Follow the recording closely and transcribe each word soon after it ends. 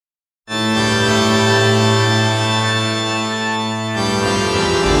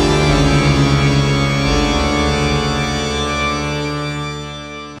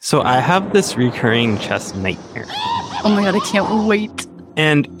So I have this recurring chess nightmare. Oh my god, I can't wait.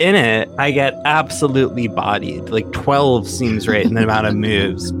 And in it, I get absolutely bodied. Like 12 seems right in the amount of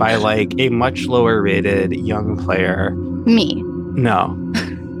moves by like a much lower rated young player. Me. No.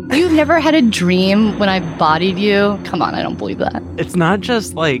 You've never had a dream when I bodied you? Come on, I don't believe that. It's not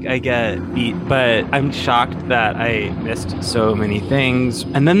just like I get beat, but I'm shocked that I missed so many things.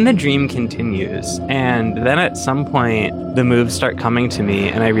 And then the dream continues. And then at some point, the moves start coming to me,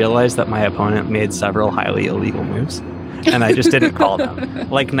 and I realize that my opponent made several highly illegal moves. And I just didn't call them.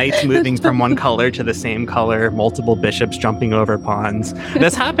 Like knights moving from one color to the same color, multiple bishops jumping over pawns.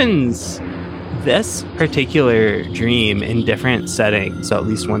 This happens, this particular dream, in different settings, at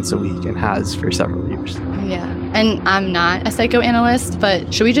least once a week, and has for several years. Yeah. And I'm not a psychoanalyst,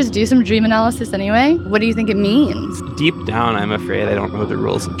 but should we just do some dream analysis anyway? What do you think it means? Deep down, I'm afraid I don't know the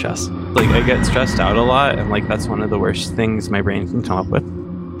rules of chess. Like, I get stressed out a lot, and like that's one of the worst things my brain can come up with.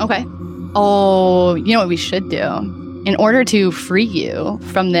 Okay. Oh, you know what we should do? In order to free you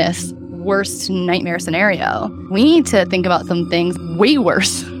from this worst nightmare scenario, we need to think about some things way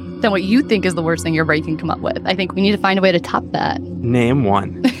worse than what you think is the worst thing your brain can come up with. I think we need to find a way to top that. Name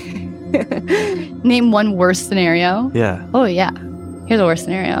one. Name one worst scenario? Yeah. Oh, yeah. Here's a worst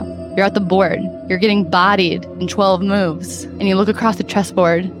scenario. You're at the board. You're getting bodied in 12 moves. And you look across the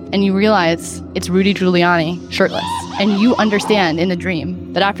chessboard and you realize it's Rudy Giuliani, shirtless. And you understand in the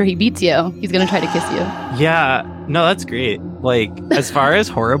dream that after he beats you, he's going to try to kiss you. Yeah. No, that's great. Like, as far as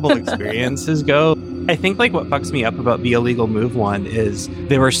horrible experiences go, I think like what fucks me up about the illegal move one is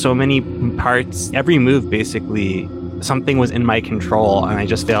there were so many parts, every move basically, something was in my control and I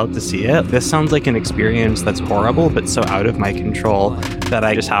just failed to see it. This sounds like an experience that's horrible, but so out of my control that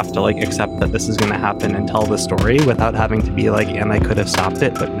I just have to like accept that this is going to happen and tell the story without having to be like, and I could have stopped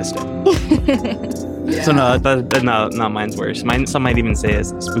it, but missed it. Yeah. So no, mine's worse. Some might even say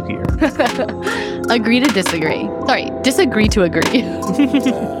is spookier. Agree to disagree. Sorry, disagree to agree.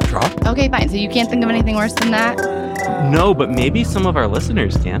 Draw? Okay, fine. So you can't think of anything worse than that? No, but maybe some of our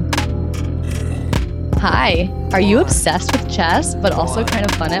listeners can. Hi, are you obsessed with chess, but also kind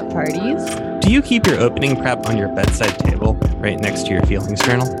of fun at parties? Do you keep your opening prep on your bedside table right next to your feelings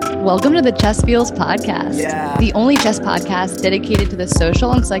journal? Welcome to the Chess Feels podcast, the only chess podcast dedicated to the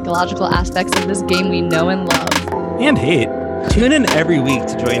social and psychological aspects of this game we know and love. And hate. Tune in every week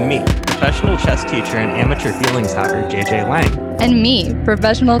to join me, professional chess teacher and amateur feelings haver JJ Lang. And me,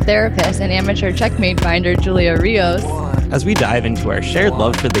 professional therapist and amateur checkmate finder Julia Rios. As we dive into our shared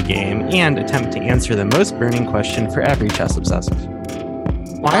love for the game and attempt to answer the most burning question for every chess obsessive.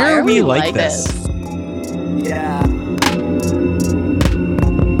 Why are we like this? Yeah.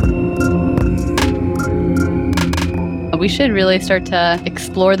 We should really start to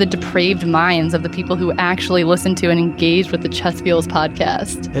explore the depraved minds of the people who actually listen to and engage with the Chess Feels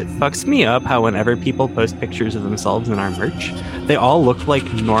podcast. It fucks me up how whenever people post pictures of themselves in our merch, they all look like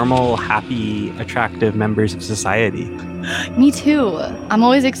normal, happy, attractive members of society. Me too. I'm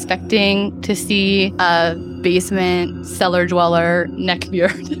always expecting to see a basement cellar dweller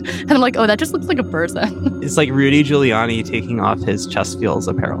neckbeard. And I'm like, oh, that just looks like a person. It's like Rudy Giuliani taking off his Chess Feels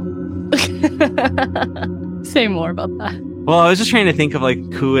apparel. Say more about that. Well, I was just trying to think of like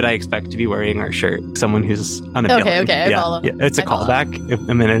who would I expect to be wearing our shirt? Someone who's unappealing. Okay, I follow. Yeah, it's a callback.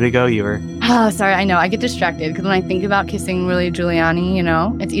 A minute ago, you were. Oh, sorry. I know. I get distracted because when I think about kissing Rudy Giuliani, you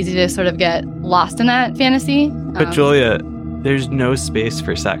know, it's easy to sort of get lost in that fantasy. But Julia, there's no space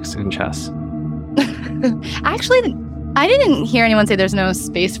for sex in chess. Actually, I didn't hear anyone say there's no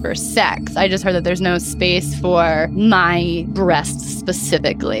space for sex. I just heard that there's no space for my breasts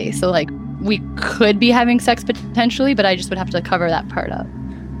specifically. So, like, we could be having sex potentially, but I just would have to cover that part up.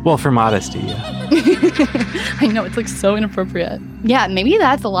 Well, for modesty, yeah. I know, it's like so inappropriate. Yeah, maybe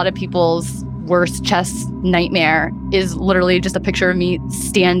that's a lot of people's worst chess nightmare is literally just a picture of me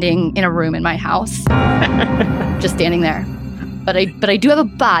standing in a room in my house. Just standing there. But I do have a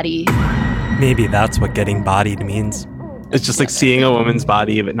body. Maybe that's what getting bodied means. It's just like seeing a woman's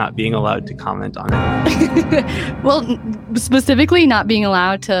body but not being allowed to comment on it. Well, specifically not being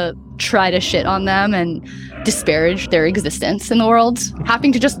allowed to try to shit on them and disparage their existence in the world.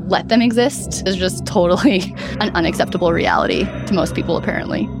 Having to just let them exist is just totally an unacceptable reality to most people,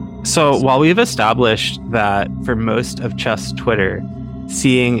 apparently. So while we've established that for most of chess Twitter,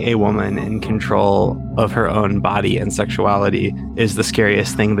 seeing a woman in control of her own body and sexuality is the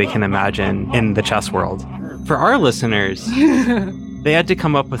scariest thing they can imagine in the chess world, for our listeners, they had to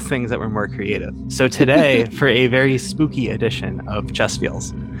come up with things that were more creative. So today, for a very spooky edition of Chess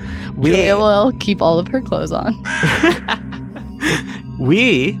Feels, Julia will keep all of her clothes on.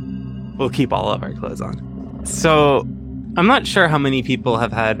 We will keep all of our clothes on. So I'm not sure how many people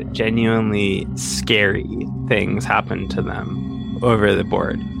have had genuinely scary things happen to them over the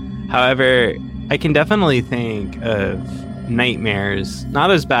board. However, I can definitely think of nightmares, not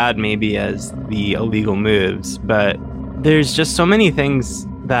as bad maybe as the illegal moves, but there's just so many things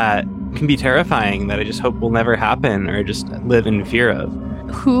that can be terrifying that I just hope will never happen or just live in fear of.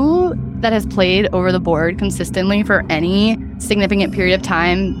 Who that has played over the board consistently for any significant period of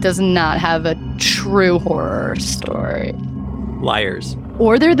time does not have a true horror story? Liars.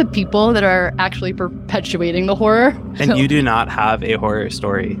 Or they're the people that are actually perpetuating the horror. And you do not have a horror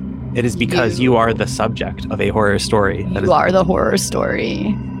story. It is because you are the subject of a horror story. You are the horror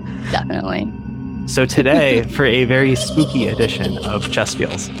story. Definitely. So today, for a very spooky edition of Chess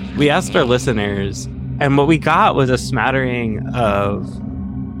Feels, we asked our listeners, and what we got was a smattering of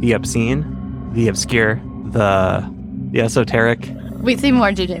the obscene, the obscure, the esoteric. Wait, say more,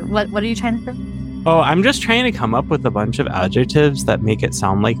 JJ. What are you trying to say? Oh, I'm just trying to come up with a bunch of adjectives that make it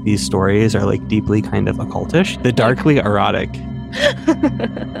sound like these stories are like deeply kind of occultish. The darkly erotic.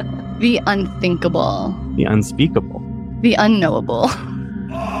 The unthinkable. The unspeakable. The unknowable.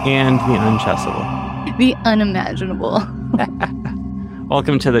 And the unchessable. The unimaginable.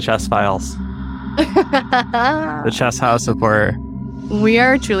 Welcome to the Chess Files. The chess house of horror. We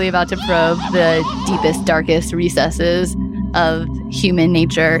are truly about to probe the deepest, darkest recesses of human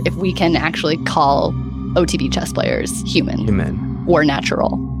nature, if we can actually call OTB chess players human. Or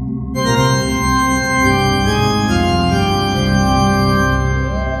natural.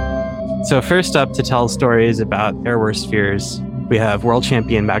 So first up to tell stories about their worst fears, we have world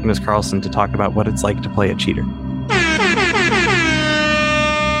champion Magnus Carlsen to talk about what it's like to play a cheater.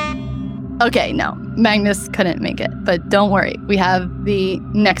 Okay, no, Magnus couldn't make it, but don't worry. We have the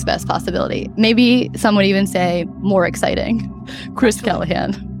next best possibility. Maybe some would even say more exciting. Chris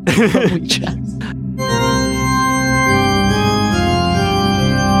Callahan from WeChat.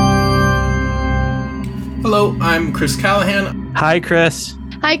 Hello, I'm Chris Callahan. Hi, Chris.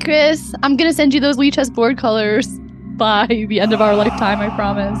 Hi, Chris. I'm going to send you those Lichess board colors by the end of our lifetime, I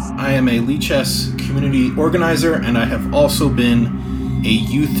promise. I am a Lichess community organizer, and I have also been a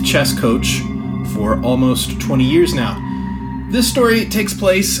youth chess coach for almost 20 years now. This story takes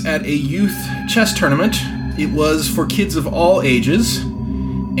place at a youth chess tournament. It was for kids of all ages,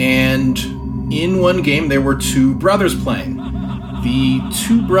 and in one game there were two brothers playing. The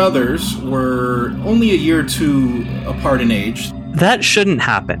two brothers were only a year or two apart in age. That shouldn't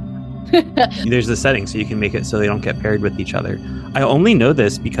happen. There's the setting so you can make it so they don't get paired with each other. I only know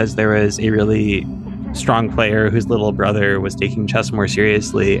this because there was a really strong player whose little brother was taking chess more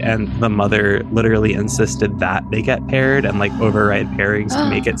seriously, and the mother literally insisted that they get paired and like override pairings to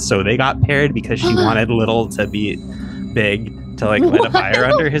make it so they got paired because she wanted little to be big to like light a fire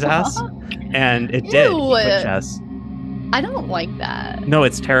under his ass. And it did. He quit chess. I don't like that. No,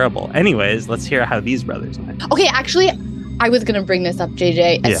 it's terrible. Anyways, let's hear how these brothers went. Okay, actually, I was going to bring this up,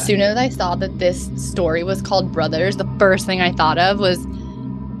 JJ. As soon as I saw that this story was called Brothers, the first thing I thought of was,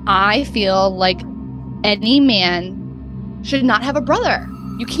 I feel like any man should not have a brother.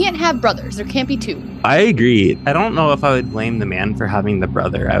 You can't have brothers. There can't be two. I agree. I don't know if I would blame the man for having the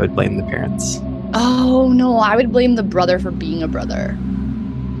brother. I would blame the parents. Oh, no. I would blame the brother for being a brother.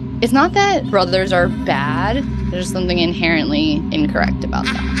 It's not that brothers are bad. There's something inherently incorrect about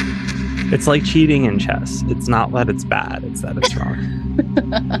them. It's like cheating in chess. It's not that it's bad, it's that it's wrong.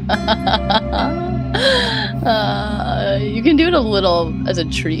 You can do it a little as a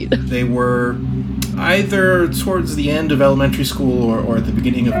treat. They were either towards the end of elementary school or at the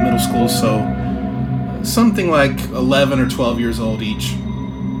beginning of middle school, so something like 11 or 12 years old each.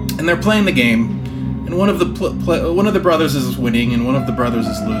 And they're playing the game, and one of the brothers is winning and one of the brothers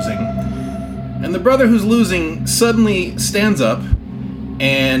is losing. And the brother who's losing suddenly stands up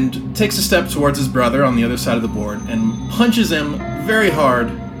and takes a step towards his brother on the other side of the board and punches him very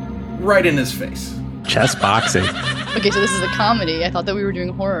hard right in his face. Chess boxing. Okay, so this is a comedy. I thought that we were doing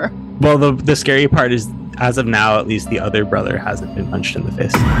horror. Well, the scary part is, as of now, at least the other brother hasn't been punched in the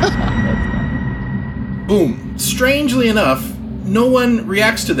face. Boom. Strangely enough, no one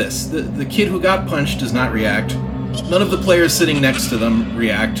reacts to this. The kid who got punched does not react. None of the players sitting next to them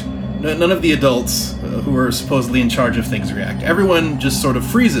react. None of the adults who are supposedly in charge of things react. Everyone just sort of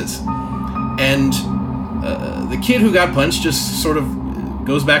freezes. And the kid who got punched just sort of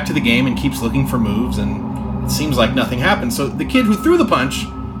goes back to the game and keeps looking for moves, and it seems like nothing happened. So the kid who threw the punch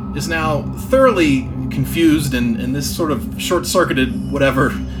is now thoroughly confused and this sort of short-circuited whatever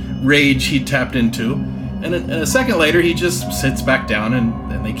rage he tapped into. And a second later, he just sits back down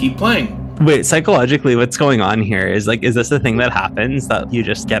and they keep playing. Wait, psychologically, what's going on here? Is this a thing that happens that you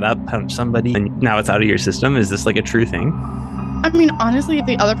just get up, punch somebody, and now it's out of your system? Is this like a true thing? I mean, honestly, if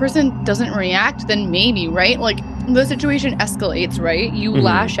the other person doesn't react, then maybe, right? Like, the situation escalates, right? You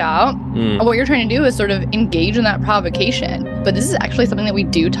lash out. And what you're trying to do is sort of engage in that provocation. But this is actually something that we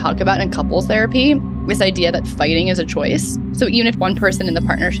do talk about in couples therapy, this idea that fighting is a choice. So even if one person in the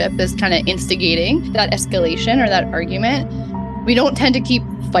partnership is kind of instigating that escalation or that argument, we don't tend to keep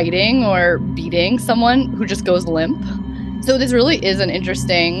fighting or beating someone who just goes limp. So this really is an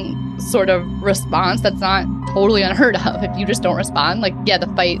interesting sort of response that's not totally unheard of. If you just don't respond, like, yeah, the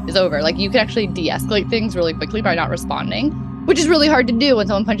fight is over. Like, you can actually de-escalate things really quickly by not responding, which is really hard to do when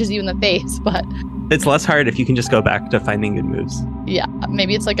someone punches you in the face, but it's less hard if you can just go back to finding good moves. Yeah,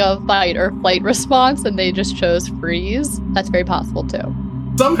 maybe it's like a fight or flight response and they just chose freeze. That's very possible too.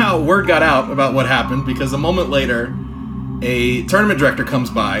 Somehow word got out about what happened because a moment later, a tournament director comes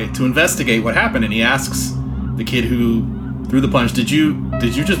by to investigate what happened, and he asks the kid who threw the punch, did you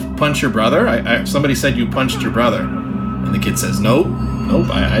just punch your brother? Somebody said you punched your brother. And the kid says, nope,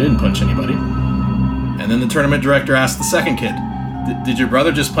 I didn't punch anybody. And then the tournament director asks the second kid, did your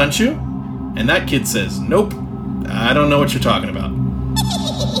brother just punch you? And that kid says, nope, I don't know what you're talking about.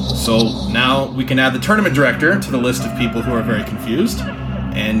 So now we can add the tournament director to the list of people who are very confused,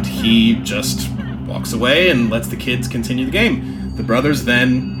 and he just walks away and lets the kids continue the game. The brothers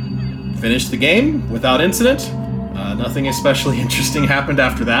then finish the game without incident. Nothing especially interesting happened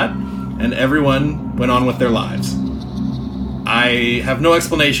after that, and everyone went on with their lives. I have no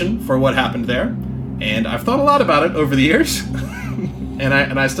explanation for what happened there, and I've thought a lot about it over the years, and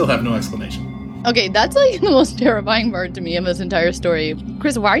I still have no explanation. Okay, that's like the most terrifying part to me of this entire story.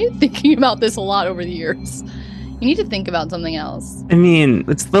 Chris, why are you thinking about this a lot over the years? You need to think about something else. I mean,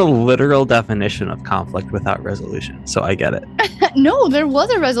 it's the literal definition of conflict without resolution, so I get it. No, there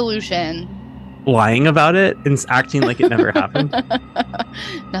was a resolution. Lying about it and acting like it never happened.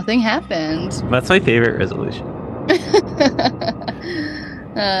 Nothing happened. That's my favorite resolution.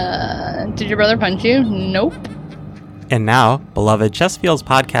 Did your brother punch you? Nope. And now, beloved Chess Feels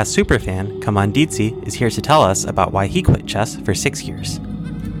podcast superfan, Kaman Dietzi, is here to tell us about why he quit chess for 6 years.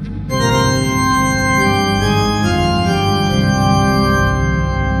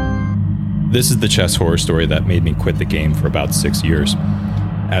 This is the chess horror story that made me quit the game for about 6 years.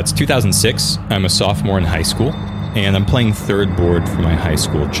 It's 2006, I'm a sophomore in high school, and I'm playing third board for my high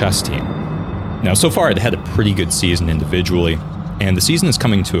school chess team. Now, so far I'd had a pretty good season individually, and the season is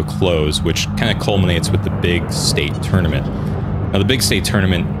coming to a close, which kind of culminates with the big state tournament. Now, the big state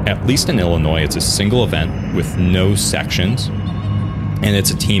tournament, at least in Illinois, it's a single event with no sections, and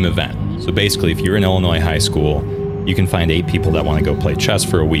it's a team event. So basically, if you're in Illinois high school, you can find 8 people that want to go play chess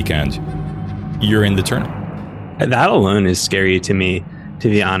for a weekend. You're in the tournament. That alone is scary to me, to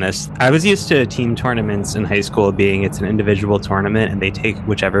be honest. I was used to team tournaments in high school being it's an individual tournament and they take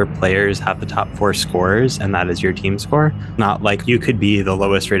whichever players have the top 4 scores and that is your team score. Not like you could be the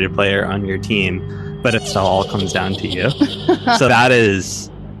lowest rated player on your team, but it still all comes down to you. So that is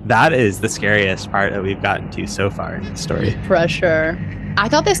the scariest part that we've gotten to so far in the story. For sure. I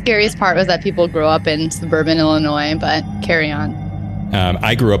thought the scariest part was that people grow up in suburban Illinois, but carry on.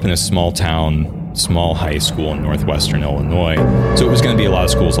 I grew up in a small high school in northwestern Illinois. So it was going to be a lot of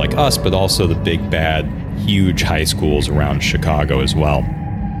schools like us, but also the big, bad, huge high schools around Chicago as well.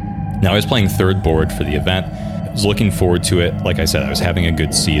 Now, I was playing third board for the event. I was looking forward to it. Like I said, I was having a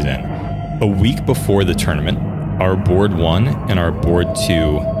good season. A week before the tournament, our board 1 and our board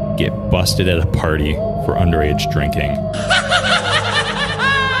 2 get busted at a party for underage drinking.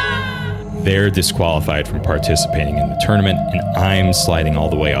 They're disqualified from participating in the tournament, and I'm sliding all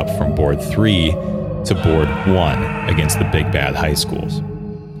the way up from board 3 to board 1 against the big bad high schools.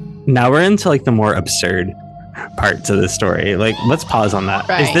 Now we're into like the more absurd parts of the story. Like, let's pause on that.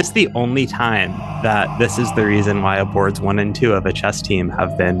 Right. Is this the only time that this is the reason why boards 1 and 2 of a chess team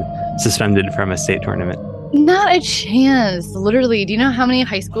have been suspended from a state tournament? Not a chance. Literally, do you know how many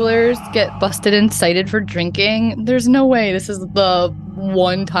high schoolers get busted and cited for drinking? There's no way this is the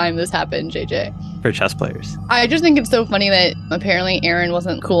one time this happened, JJ. For chess players. I just think it's so funny that apparently Aaron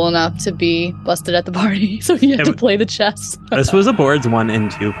wasn't cool enough to be busted at the party, so he had to play the chess. This was a boards 1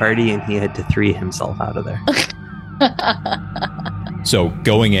 and 2 party, and he had to 3 himself out of there. So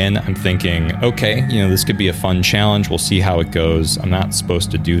going in, I'm thinking, okay, this could be a fun challenge. We'll see how it goes. I'm not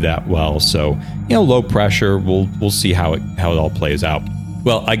supposed to do that well, so low pressure. We'll see how it all plays out.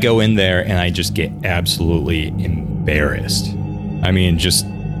 Well, I go in there and I just get absolutely embarrassed. I mean, just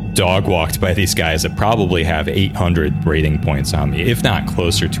dog walked by these guys that probably have 800 rating points on me, if not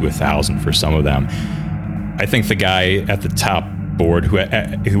closer to 1,000 for some of them. I think the guy at the top board,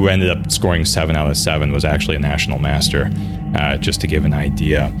 who ended up scoring 7 out of 7, was actually a national master, just to give an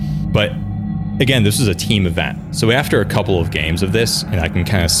idea. But again, this was a team event. So after a couple of games of this, and I can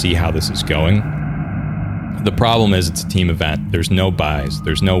kind of see how this is going, the problem is it's a team event. There's no buys.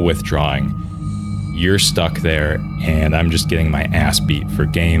 There's no withdrawing. You're stuck there, and I'm just getting my ass beat for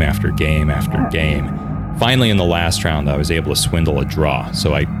game after game after game. Finally, in the last round, I was able to swindle a draw.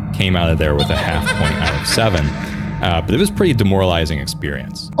 So I came out of there with a half point out of 7. But it was a pretty demoralizing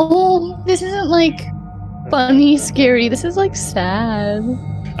experience. Oh, this isn't like funny, scary. This is like sad.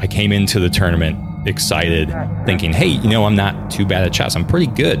 I came into the tournament excited, thinking, hey, I'm not too bad at chess. I'm pretty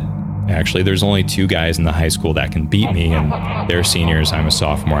good. Actually, there's only 2 guys in the high school that can beat me, and they're seniors. I'm a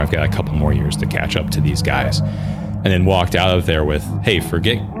sophomore. I've got a couple more years to catch up to these guys. And then walked out of there with, hey,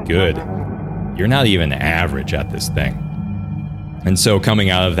 forget good. You're not even average at this thing. And so coming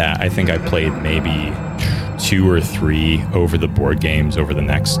out of that, I think I played maybe 2 or 3 over the board games over the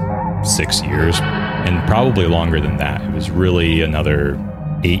next 6 years, and probably longer than that. It was really another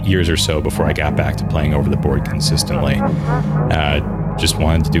 8 years or so before I got back to playing over the board consistently. Just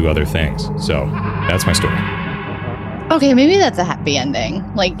wanted to do other things. So that's my story. Okay, maybe that's a happy ending.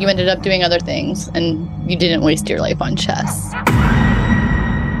 Like, you ended up doing other things and you didn't waste your life on chess.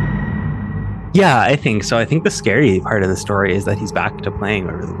 Yeah, I think so. I think the scary part of the story is that he's back to playing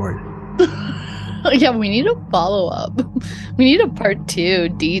over the board. Yeah, we need a follow-up. We need a part 2,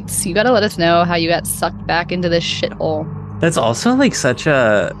 Deets. You gotta let us know how you got sucked back into this shithole. That's also like such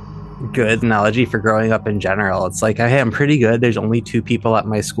a good analogy for growing up in general. It's like, hey, I'm pretty good. There's only 2 people at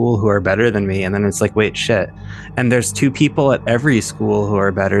my school who are better than me. And then it's like, wait, shit. And there's 2 people at every school who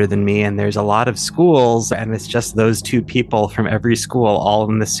are better than me. And there's a lot of schools. And it's just those 2 people from every school all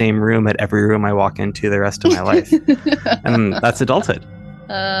in the same room at every room I walk into the rest of my life. And that's adulthood.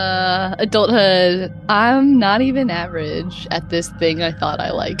 Adulthood. I'm not even average at this thing I thought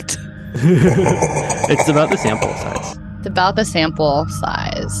I liked. It's about the sample size. It's about the sample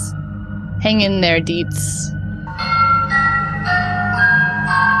size. Hang in there, Deets.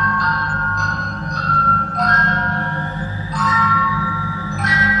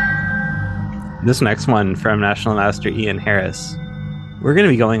 This next one from National Master Ian Harris. We're going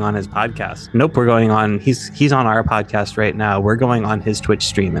to be going on his podcast. Nope, we're going on. He's on our podcast right now. We're going on his Twitch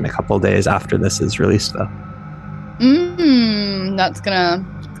stream in a couple of days after this is released, though. That's gonna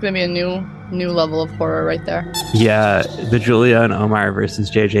be a new level of horror right there. Yeah, the Julia and Omar versus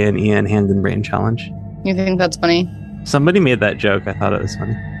JJ and Ian hand and brain challenge. You think that's funny? Somebody made that joke. I thought it was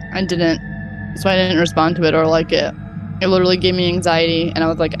funny. I didn't. So I didn't respond to it or like it. It literally gave me anxiety, and I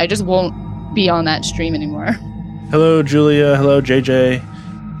was like, I just won't be on that stream anymore. Hello, Julia. Hello, JJ.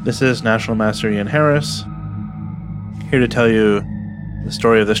 This is National Master Ian Harris, here to tell you the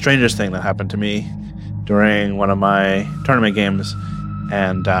story of the strangest thing that happened to me during one of my tournament games.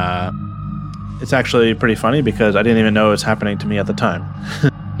 And it's actually pretty funny because I didn't even know it was happening to me at the time.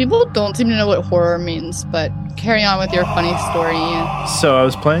 People don't seem to know what horror means, but carry on with your funny story. So I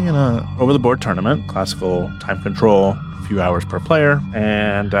was playing in a over-the-board tournament, classical time control, a few hours per player,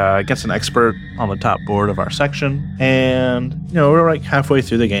 and against an expert on the top board of our section. And, we're like halfway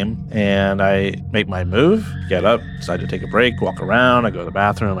through the game, and I make my move, get up, decide to take a break, walk around, I go to the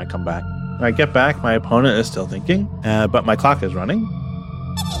bathroom, I come back. When I get back, my opponent is still thinking, but my clock is running.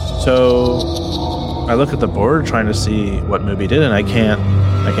 So I look at the board trying to see what move he did, and I can't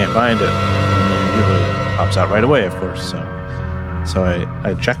find it. And it usually pops out right away, of course. So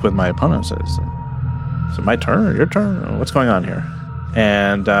I check with my opponent. Says, "Is it my turn or your turn? What's going on here?"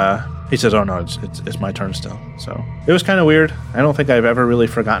 And he says, "Oh no, it's my turn still." So it was kind of weird. I don't think I've ever really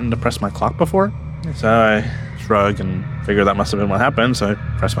forgotten to press my clock before. So I shrug and figure that must have been what happened. So I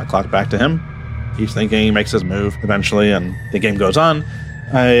press my clock back to him. He's thinking, he makes his move eventually, and the game goes on.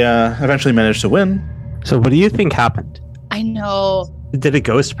 I eventually managed to win. So what do you think happened? I know. Did a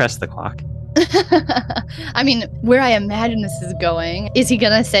ghost press the clock? I mean, where I imagine this is going, is he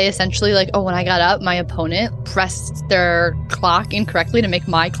going to say essentially like, oh, when I got up, my opponent pressed their clock incorrectly to make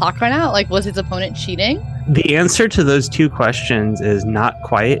my clock run out? Like, was his opponent cheating? The answer to those 2 questions is not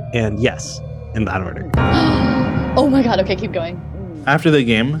quite and yes, in that order. Oh my God. Okay, keep going. After the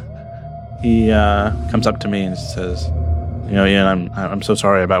game, he comes up to me and says, Ian, I'm so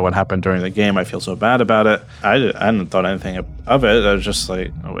sorry about what happened during the game. I feel so bad about it. I hadn't thought anything of it. I was just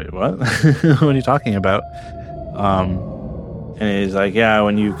like, oh, wait, what? What are you talking about? And he's like, yeah,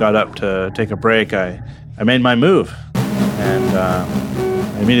 when you got up to take a break, I made my move. And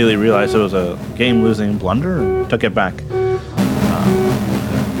I immediately realized it was a game-losing blunder and took it back.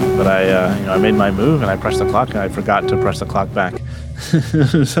 But I made my move and I pressed the clock and I forgot to press the clock back.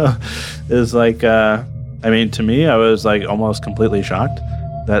 So it was like... I mean, to me, I was like almost completely shocked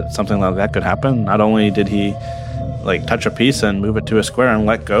that something like that could happen. Not only did he like touch a piece and move it to a square and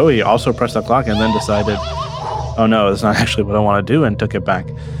let go, he also pressed the clock and then decided, oh no, it's not actually what I want to do, and took it back.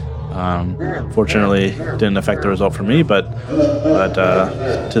 Fortunately, didn't affect the result for me, but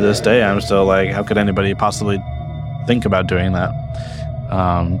to this day, I'm still like, how could anybody possibly think about doing that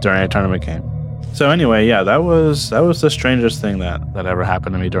during a tournament game? So anyway, yeah, that was the strangest thing that ever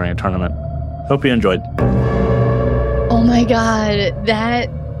happened to me during a tournament. Hope you enjoyed. Oh my god, that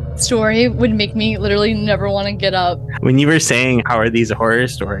story would make me literally never want to get up. When you were saying how are these horror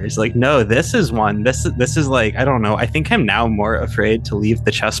stories, like, no, this is one. This is like, I don't know. I think I'm now more afraid to leave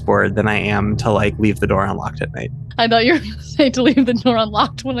the chessboard than I am to like leave the door unlocked at night. I thought you were going to say to leave the door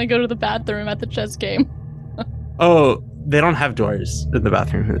unlocked when I go to the bathroom at the chess game. Oh, they don't have doors in the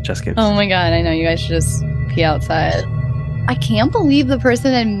bathroom for the chess games. Oh my god, I know, you guys should just pee outside. I can't believe the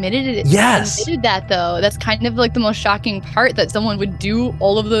person admitted it. Yes. Admitted that, though. That's kind of like the most shocking part, that someone would do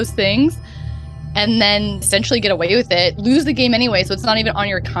all of those things and then essentially get away with it, lose the game anyway, so it's not even on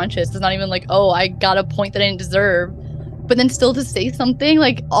your conscience. It's not even like, oh, I got a point that I didn't deserve. But then still to say something,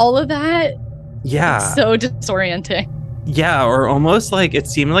 like all of that. Yeah. It's so disorienting. Yeah, or almost like it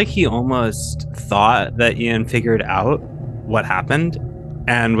seemed like he almost thought that Ian figured out what happened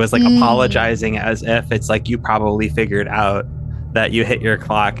and was like apologizing as if it's like you probably figured out that you hit your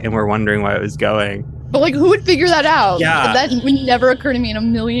clock and were wondering why it was going. But like, who would figure that out? Yeah. That would never occur to me in a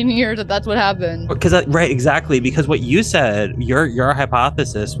million years that that's what happened. Because right, exactly. Because what you said, your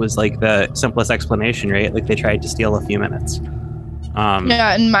hypothesis was like the simplest explanation, right? Like they tried to steal a few minutes.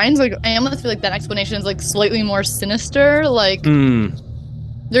 Yeah, and mine's like, I almost feel like that explanation is like slightly more sinister. Like,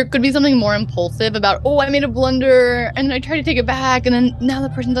 there could be something more impulsive about, oh, I made a blunder and I tried to take it back, and then now the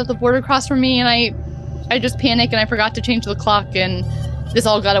person's at the board across from me, and I just panicked and I forgot to change the clock, and this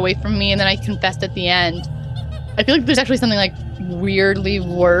all got away from me, and then I confessed at the end. I feel like there's actually something like weirdly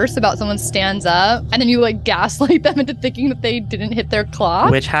worse about someone stands up and then you like gaslight them into thinking that they didn't hit their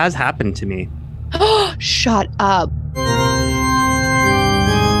clock. Which has happened to me. Shut up.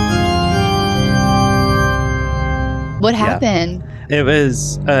 What happened? It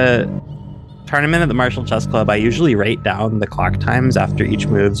was a tournament at the Marshall Chess Club. I usually write down the clock times after each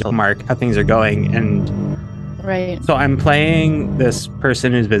move to mark how things are going. And right. So I'm playing this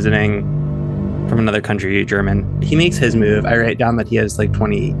person who's visiting from another country, German. He makes his move. I write down that he has like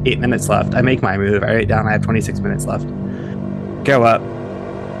 28 minutes left. I make my move. I write down I have 26 minutes left. Go up,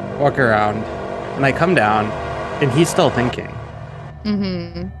 walk around, and I come down, and he's still thinking.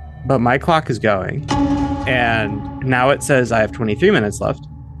 Mm-hmm. But my clock is going. And now it says I have 23 minutes left.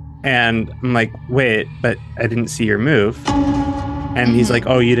 And I'm like, wait, but I didn't see your move. And he's like,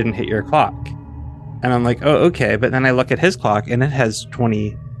 oh, you didn't hit your clock. And I'm like, oh, okay. But then I look at his clock and it has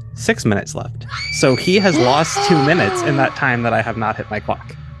 26 minutes left. So he has lost 2 minutes in that time that I have not hit my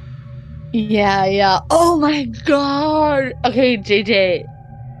clock. Yeah. Oh my God. Okay, JJ,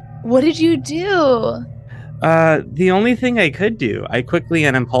 what did you do? The only thing I could do, I quickly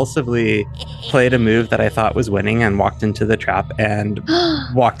and impulsively played a move that I thought was winning and walked into the trap and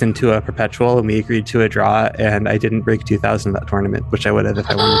walked into a perpetual, and we agreed to a draw, and I didn't break 2,000 that tournament, which I would have if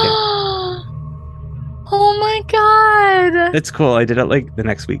I won the game. Oh my God. It's cool. I did it like the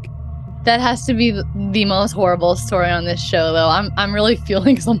next week. That has to be the most horrible story on this show, though. I'm really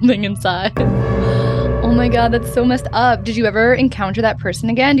feeling something inside. Oh my God, that's so messed up. Did you ever encounter that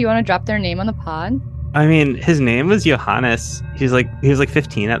person again? Do you want to drop their name on the pod? I mean, his name was Johannes. He was like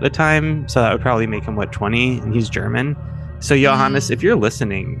 15 at the time, so that would probably make him 20, and he's German. So Johannes, if you're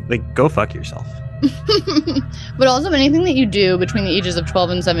listening, like, go fuck yourself. But also anything that you do between the ages of 12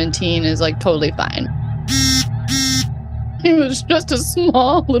 and 17 is like totally fine. He was just a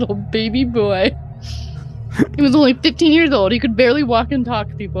small little baby boy. He was only 15 years old. He could barely walk and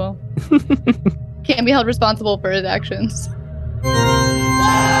talk, people. Can't be held responsible for his actions.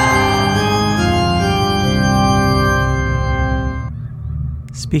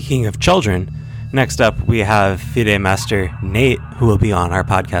 Speaking of children, next up we have FIDE Master Nate, who will be on our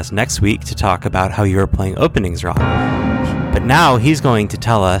podcast next week to talk about how you're playing openings wrong. But now he's going to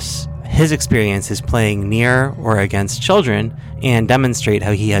tell us his experiences playing near or against children and demonstrate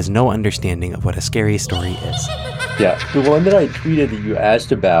how he has no understanding of what a scary story is. Yeah, the one that I tweeted that you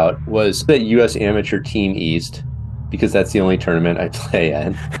asked about was the U.S. Amateur Team East, because that's the only tournament I play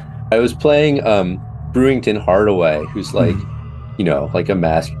in. I was playing Brewington Hardaway, who's like, you know, like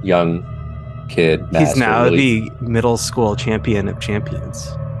a young kid. He's now the middle school champion of champions.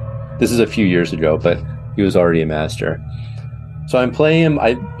 This is a few years ago, but he was already a master. So I'm playing him.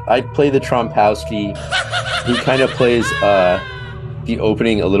 I play the Trompowsky. He kind of plays the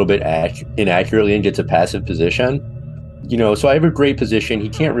opening a little bit inaccurately and gets a passive position. So I have a great position. He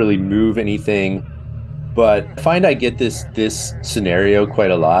can't really move anything, but I find I get this scenario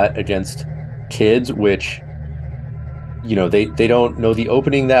quite a lot against kids, which, they don't know the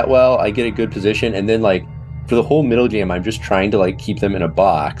opening that well. I get a good position, and then like for the whole middle game, I'm just trying to like keep them in a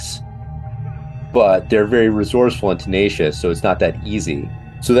box, but they're very resourceful and tenacious, so it's not that easy.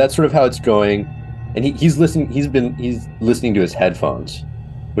 So that's sort of how it's going. And he's listening to his headphones,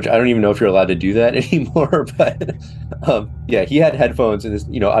 which I don't even know if you're allowed to do that anymore. But yeah, he had headphones, and this,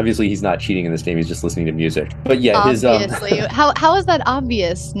 obviously he's not cheating in this game. He's just listening to music. But yeah, obviously, how is that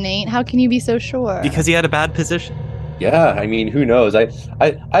obvious, Nate? How can you be so sure? Because he had a bad position. Yeah, I mean, who knows? I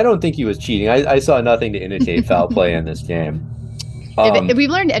don't think he was cheating. I saw nothing to indicate foul play in this game. If we've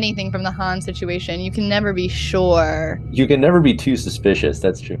learned anything from the Han situation, you can never be sure. You can never be too suspicious.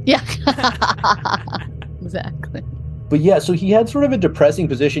 That's true. Yeah, exactly. But yeah, so he had sort of a depressing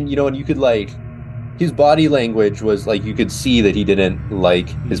position, and you could like, his body language was like, you could see that he didn't like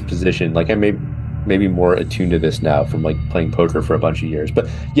his position. Like, I maybe more attuned to this now from like playing poker for a bunch of years. But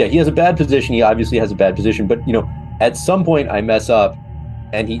yeah, he has a bad position. He obviously has a bad position. But at some point I mess up,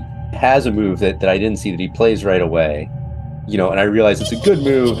 and he has a move that I didn't see that he plays right away. And I realize it's a good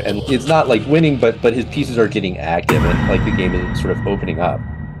move, and it's not like winning, but his pieces are getting active, and like the game is sort of opening up.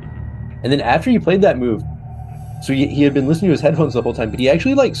 And then after he played that move, so he had been listening to his headphones the whole time, but he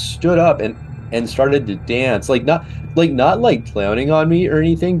actually like stood up and started to dance, not clowning on me or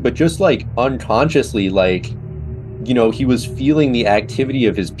anything, but just like unconsciously, like, he was feeling the activity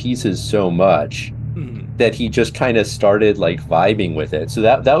of his pieces so much that he just kind of started like vibing with it. So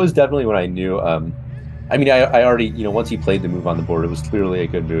that was definitely when I knew. I mean, I already, once he played the move on the board, it was clearly a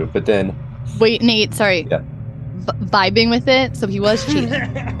good move. But then, wait, Nate, sorry. Yeah. Vibing with it, so he was cheating.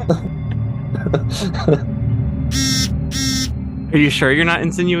 Are you sure you're not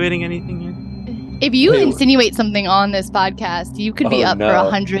insinuating anything here? If you insinuate something on this podcast, you could be up for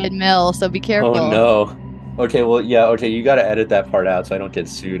 100 mil, so be careful. Oh, no. Okay, well, yeah, okay, you got to edit that part out so I don't get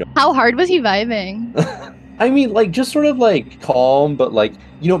sued. How hard was he vibing? I mean, like, just sort of like calm, but like,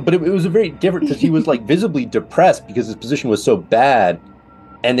 but it was a very different, because he was like visibly depressed because his position was so bad.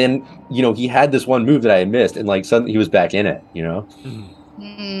 And then, he had this one move that I had missed, and like suddenly he was back in it,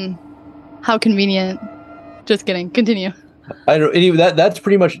 How convenient. Just kidding. Continue. I don't. Anyway, that's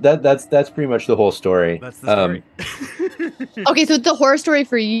pretty much that's pretty much the whole story. That's the story. Okay, so it's a horror story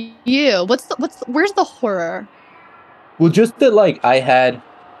for you. Where's the horror? Well, just that like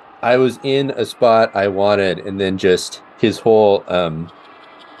I was in a spot I wanted, and then just his whole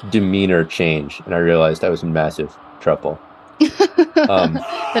demeanor changed, and I realized I was in massive trouble.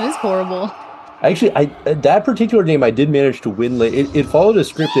 That is horrible. Actually, that particular game I did manage to win late. It followed a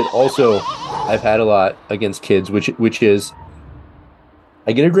script that also I've had a lot against kids, which is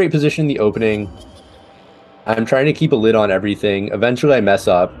I get a great position in the opening. I'm trying to keep a lid on everything. Eventually I mess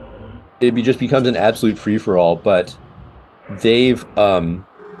up. It just becomes an absolute free-for-all, but they've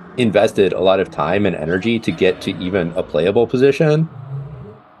invested a lot of time and energy to get to even a playable position.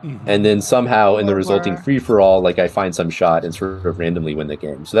 And then somehow in the resulting free-for-all, like I find some shot and sort of randomly win the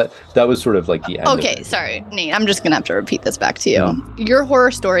game. So that was sort of like the end. Okay, sorry, Nate. I'm just going to have to repeat this back to you. Your horror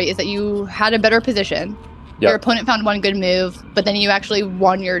story is that you had a better position. Yep. Your opponent found one good move, but then you actually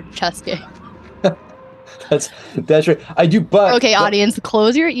won your chess game. That's right. I do, but... Okay, audience,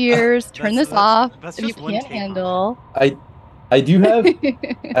 close your ears. Turn this off if you can't handle. I do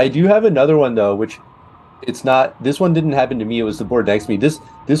have another one, though, which... It's not. This one didn't happen to me. It was the board next to me. This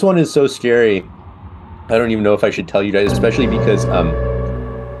one is so scary. I don't even know if I should tell you guys, especially because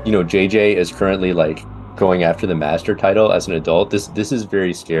JJ is currently like going after the master title as an adult. This is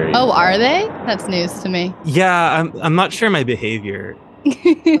very scary. Oh, are they? That's news to me. Yeah, I'm not sure my behavior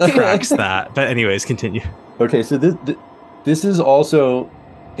tracks that. But anyways, continue. Okay, so this is also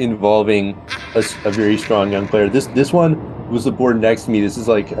involving a very strong young player. This one was the board next to me. This is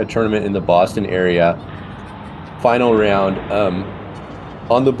like a tournament in the Boston area. Final round.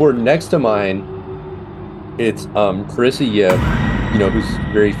 On the board next to mine, it's Carissa Yip, who's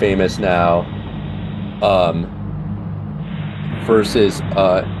very famous now, versus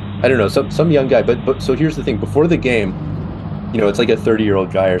I don't know, some young guy. But so here's the thing: before the game, it's like a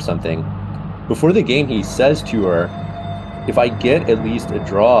 30-year-old guy or something. Before the game, he says to her, "If I get at least a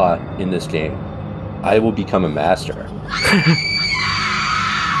draw in this game, I will become a master."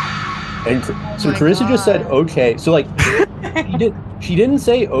 And so Carissa just said, okay. So like, she didn't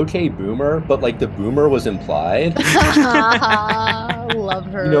say, okay, boomer, but like the boomer was implied. Love love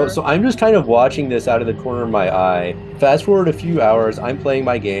her. You know, so I'm just kind of watching this out of the corner of my eye. Fast forward a few hours, I'm playing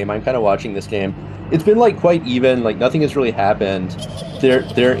my game. I'm kind of watching this game. It's been like quite even. Like nothing has really happened.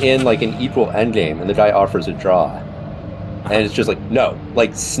 They're in like an equal end game, and the guy offers a draw, and it's just like no,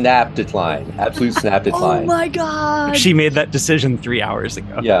 like snap decline, absolute snap decline. Oh my god! She made that decision 3 hours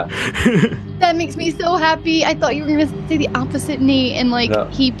ago. Yeah. That makes me so happy. I thought you were gonna say the opposite, Nate, and like No.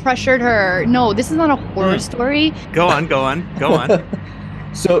 he pressured her. No, this is not a horror story. Go on.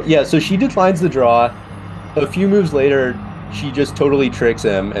 So she declines the draw. A few moves later, she just totally tricks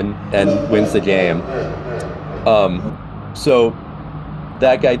him and wins the game. So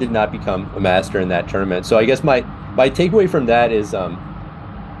that guy did not become a master in that tournament. So I guess my takeaway from that is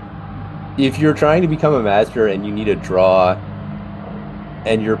if you're trying to become a master and you need a draw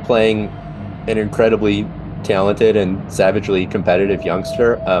and you're playing an incredibly talented and savagely competitive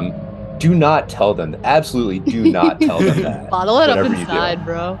youngster, do not tell them. Absolutely do not tell them that. Bottle it up whatever you do. inside,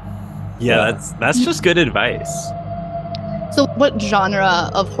 bro. Yeah, that's just good advice. So what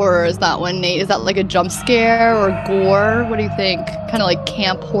genre of horror is that one, Nate? Is that like a jump scare or gore? What do you think? Kind of like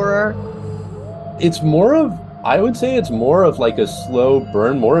camp horror? I would say it's more of like a slow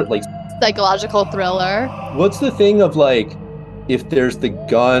burn, more like Psychological thriller? what's the thing of like if there's the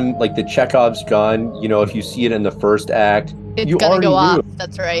gun, like the Chekhov's gun, you know, if you see it in the first act, It's you gonna already go knew. off.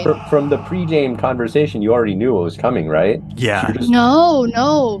 That's right. From the pre-game conversation, you already knew what was coming, right? Yeah. You're just-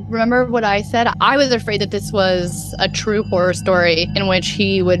 No. Remember what I said? I was afraid that this was a true horror story in which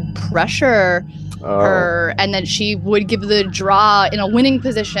he would pressure her and then she would give the draw in a winning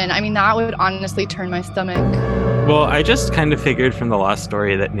position. I mean, that would honestly turn my stomach. Well, I just kind of figured from the last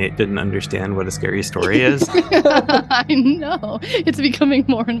story that Nate didn't understand what a scary story is. I know. It's becoming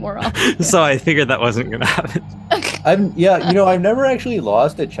more and more obvious. So I figured that wasn't going to happen. I've never actually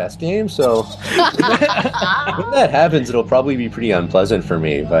lost a chess game, so when that happens, it'll probably be pretty unpleasant for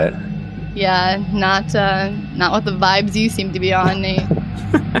me. But Yeah, not what the vibes you seem to be on, Nate.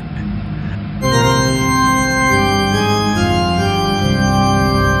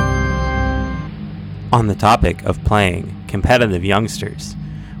 On the topic of playing competitive youngsters,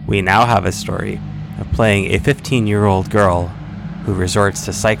 we now have a story of playing a 15-year-old girl who resorts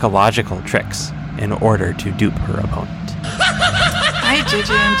to psychological tricks in order to dupe her opponent. Hi, JJ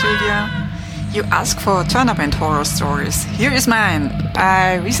and Julia. You ask for tournament horror stories. Here is mine.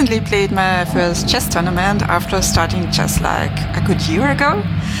 I recently played my first chess tournament after starting chess like a good year ago.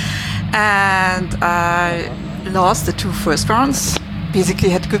 And I lost the 2 first rounds. Basically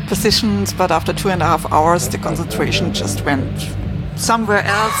had good positions, but after 2.5 hours, the concentration just went somewhere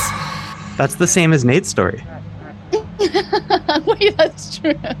else. That's the same as Nate's story. Wait, that's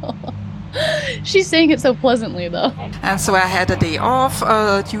true. She's saying it so pleasantly, though. And so I had a day off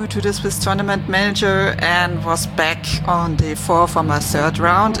due to the Swiss tournament manager and was back on day 4 for my 3rd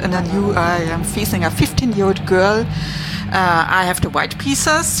round. And I knew I am facing a 15-year-old girl. I have the white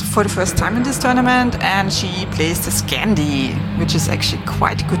pieces for the first time in this tournament, and she plays the Scandi, which is actually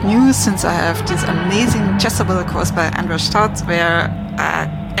quite good news since I have this amazing chessable course by Andras Stotz where I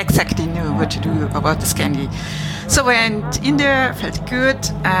exactly knew what to do about the Scandi. So I went in there, felt good,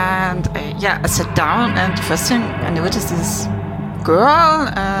 and I sat down, and the first thing I noticed is girl,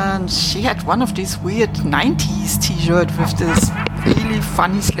 and she had one of these weird 90s t-shirts with these really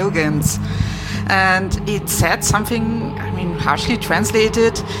funny slogans. And it said something, harshly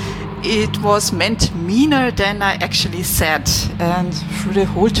translated, it was meant meaner than I actually said. And through the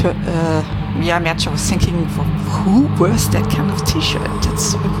whole match, I was thinking, who wears that kind of t-shirt?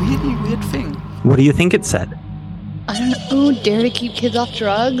 That's a really weird thing. What do you think it said? I don't know. Dare to keep kids off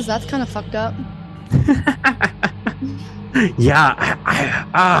drugs? That's kind of fucked up.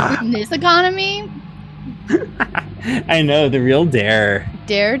 Yeah. In this economy, I know, the real dare.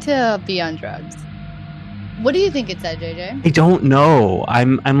 dare to be on drugs. What do you think it said, JJ? I don't know.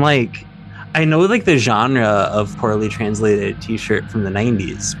 I'm like, I know like the genre of poorly translated t-shirt from the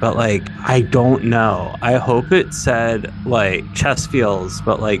 90s, but like, I don't know. I hope it said like chess feels,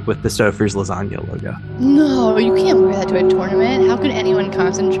 but like with the Stouffer's lasagna logo. No, you can't wear that to a tournament. How could anyone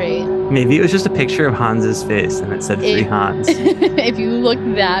concentrate? Maybe it was just a picture of Hans's face and it said free Hans. If you look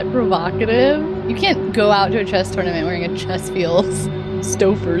that provocative, you can't go out to a chess tournament wearing a chess feels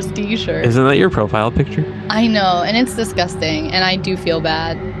Stouffer's t-shirt. Isn't that your profile picture? I know, and it's disgusting, and I do feel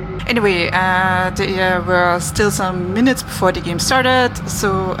bad. Anyway, there were still some minutes before the game started,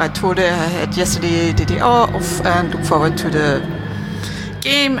 so I told her I had yesterday the day off and look forward to the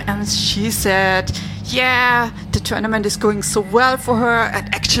game, and she said, yeah, the tournament is going so well for her,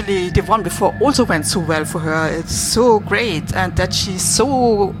 and actually the one before also went so well for her. It's so great, and that she's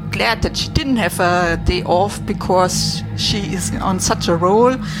so glad that she didn't have a day off because she is on such a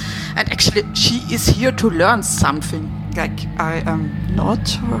roll, and actually she is here to learn something, like I am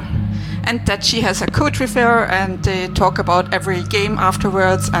not. And that she has a coach with her, and they talk about every game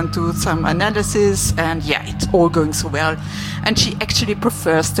afterwards and do some analysis, and yeah, it's all going so well. And she actually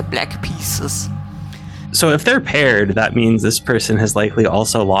prefers the black pieces. So if they're paired, that means this person has likely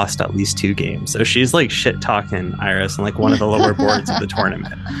also lost at least 2 games. So she's like shit talking Iris on like one of the lower boards of the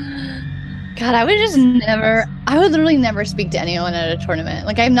tournament. God, I would literally never speak to anyone at a tournament.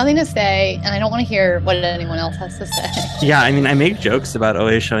 Like, I have nothing to say, and I don't want to hear what anyone else has to say. Yeah, I mean, I make jokes about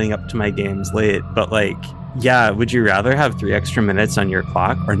always showing up to my games late, but like, yeah, would you rather have 3 extra minutes on your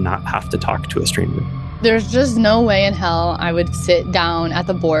clock or not have to talk to a stranger? There's just no way in hell I would sit down at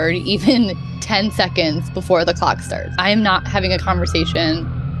the board even 10 seconds before the clock starts. I am not having a conversation,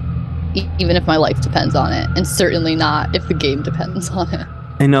 even if my life depends on it, and certainly not if the game depends on it.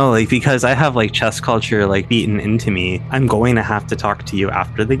 I know, like, because I have like chess culture like beaten into me, I'm going to have to talk to you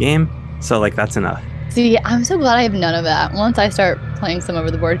after the game. So like, that's enough. See, I'm so glad I have none of that. Once I start playing some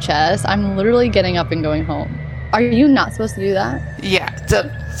over the board chess, I'm literally getting up and going home. Are you not supposed to do that? Yeah,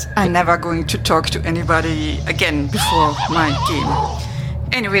 I'm never going to talk to anybody again before my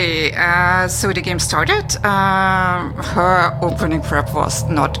game. Anyway, so the game started. Her opening prep was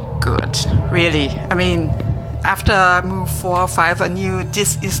not good, really. I mean, after move 4 or 5, I knew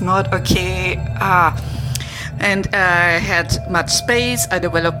this is not okay. And I had much space. I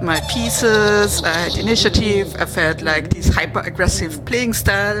developed my pieces. I had initiative. I felt like this hyper-aggressive playing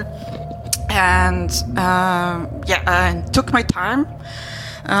style. And I took my time.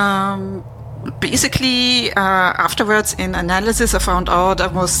 Basically, afterwards in analysis, I found out I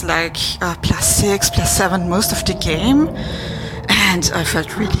was like +6, +7 most of the game. And I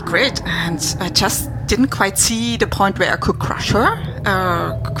felt really great. And I just didn't quite see the point where I could crush her,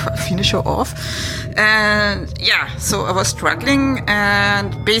 finish her off. And yeah, so I was struggling.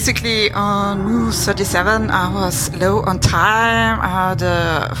 And basically on move 37, I was low on time.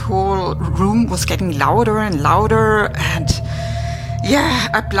 The whole room was getting louder and louder. And yeah,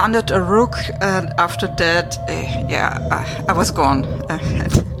 I blundered a rook. And after that, I was gone.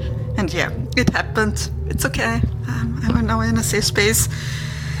 And yeah, it happened. It's okay. I'm now in a safe space.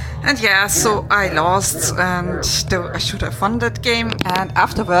 And yeah, so I lost, and I should have won that game. And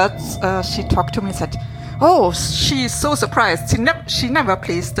afterwards, she talked to me and said, "Oh, she's so surprised. She never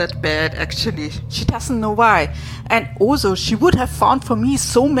plays that bad, actually. She doesn't know why. And also, she would have found for me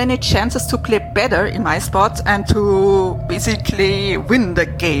so many chances to play better in my spots and to basically win the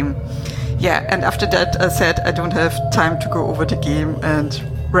game." Yeah, and after that, I said I don't have time to go over the game, and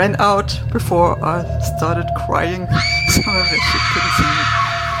ran out before I started crying so that she couldn't see me.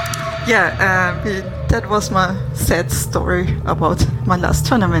 Yeah, that was my sad story about my last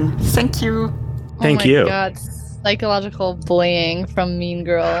tournament. Thank you. Thank you. Oh my God, psychological bullying from Mean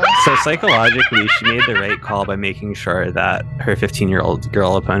Girl. So psychologically, she made the right call by making sure that her 15-year-old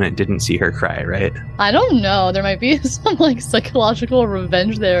girl opponent didn't see her cry, right? I don't know. There might be some like psychological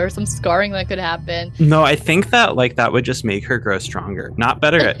revenge there, or some scarring that could happen. No, I think that like that would just make her grow stronger. Not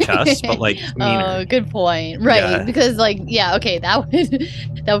better at chess, but like meaner. Oh, good point. Right, Yeah. because like okay, that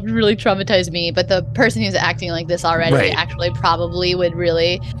would really traumatize me. But the person who's acting like this already Right. actually probably would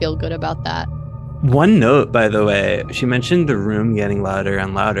really feel good about that. One note, by the way, she mentioned the room getting louder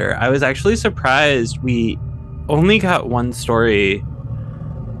and louder. I was actually surprised we only got one story.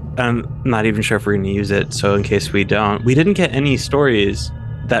 I'm not even sure if we're going to use it, so in case we don't, we didn't get any stories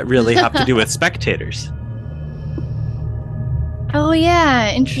that really have to do with spectators. Oh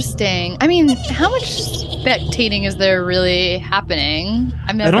yeah, interesting. I mean, how much spectating is there really happening?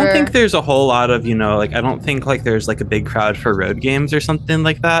 I don't think there's a whole lot of, I don't think like there's like a big crowd for road games or something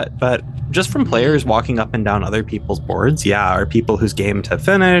like that, but just from players walking up and down other people's boards, yeah, or people whose game to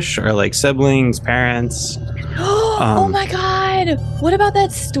finish, or like siblings, parents. Oh my God! What about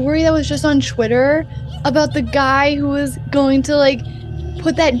that story that was just on Twitter about the guy who was going to like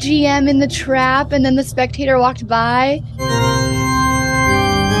put that GM in the trap, and then the spectator walked by?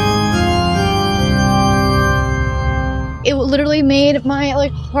 It literally made my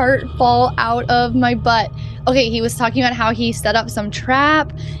like heart fall out of my butt. Okay, he was talking about how he set up some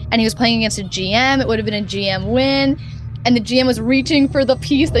trap and he was playing against a GM. It would have been a GM win. And the GM was reaching for the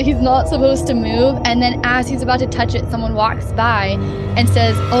piece that he's not supposed to move. And then as he's about to touch it, someone walks by and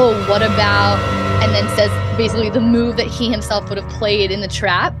says, "Oh, what about?" And then says basically the move that he himself would have played in the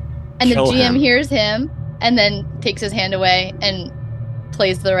trap. And Kill the GM him. hears him and then takes his hand away and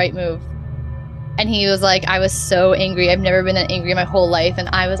plays the right move. And he was like, I was so angry. I've never been that angry in my whole life. And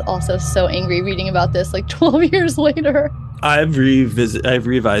I was also so angry reading about this like 12 years later. I've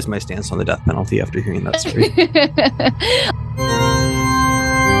revised my stance on the death penalty after hearing that story.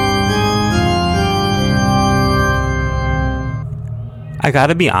 I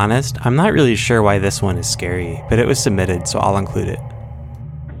gotta be honest, I'm not really sure why this one is scary, but it was submitted, so I'll include it.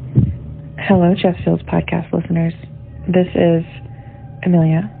 Hello, Chess Fields podcast listeners. This is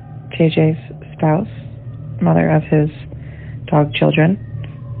Amelia, JJ's spouse, mother of his dog children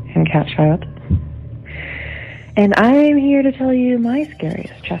and cat child. And I'm here to tell you my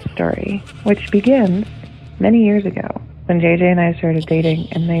scariest chess story, which begins many years ago when JJ and I started dating,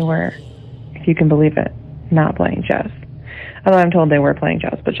 and they were, if you can believe it, not playing chess. Although I'm told they were playing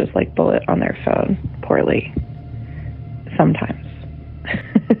chess, but just like bullet on their phone, poorly, sometimes.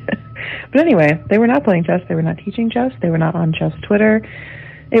 But anyway, they were not playing chess, they were not teaching chess, they were not on chess Twitter.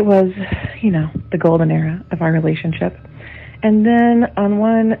 It was, the golden era of our relationship. And then on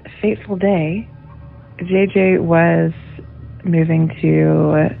one fateful day, JJ was moving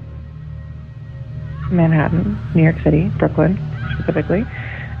to Manhattan, New York City, Brooklyn specifically,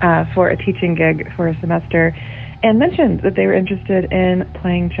 for a teaching gig for a semester, and mentioned that they were interested in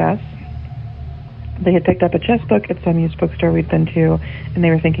playing chess. They had picked up a chess book at some used bookstore we'd been to, and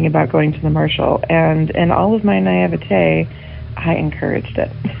they were thinking about going to the Marshall. And in all of my naivete, I encouraged it.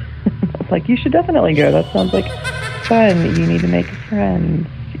 I was like, you should definitely go. That sounds like fun. You need to make friends.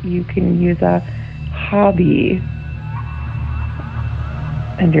 You can use a hobby.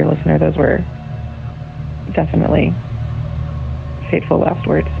 And dear listener, those were definitely fateful last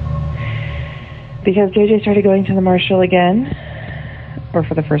words. Because JJ started going to the Marshall again, or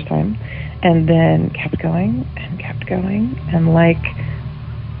for the first time, and then kept going, and like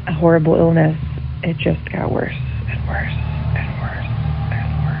a horrible illness, it just got worse and worse and worse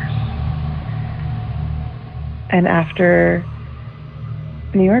and worse. And after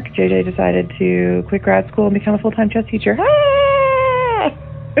New York, JJ decided to quit grad school and become a full-time chess teacher.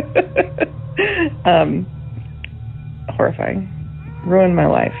 Horrifying. Ruined my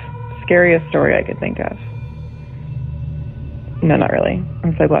life. Scariest story I could think of. No, not really.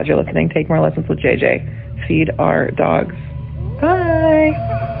 I'm so glad you're listening. Take more lessons with JJ. Feed our dogs. Bye.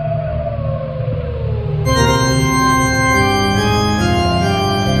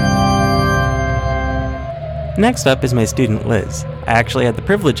 Next up is my student Liz. I actually had the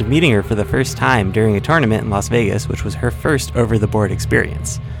privilege of meeting her for the first time during a tournament in Las Vegas, which was her first over-the-board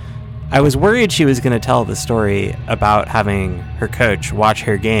experience. I was worried she was going to tell the story about having her coach watch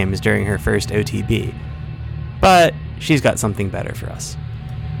her games during her first OTB, but she's got something better for us.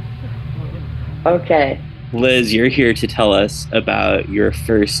 Okay. Liz, you're here to tell us about your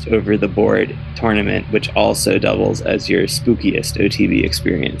first over-the-board tournament, which also doubles as your spookiest OTB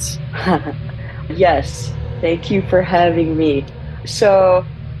experience. Yes, thank you for having me. So,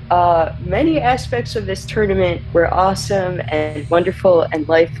 many aspects of this tournament were awesome and wonderful and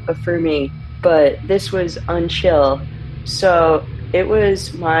life-affirming, but this was unchill. So, it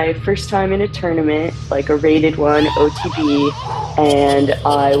was my first time in a tournament, like a rated one, OTB, and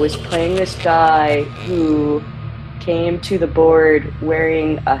I was playing this guy who came to the board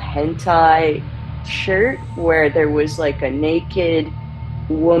wearing a hentai shirt where there was like a naked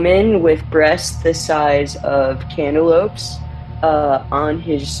woman with breasts the size of cantaloupes on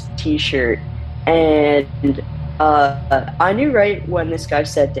his t-shirt. And I knew right when this guy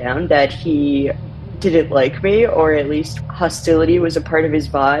sat down that he didn't like me, or at least hostility was a part of his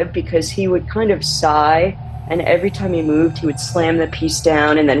vibe, because he would kind of sigh, and every time he moved he would slam the piece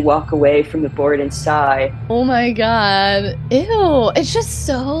down and then walk away from the board and sigh. Oh my god. Ew. It's just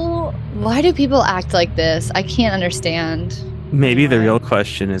so... Why do people act like this? I can't understand. Maybe the real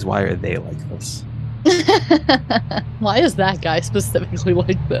question is, why are they like this? Why is that guy specifically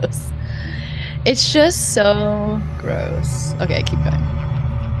like this? It's just so gross. Okay, keep going.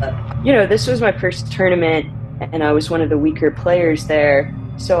 This was my first tournament, and I was one of the weaker players there.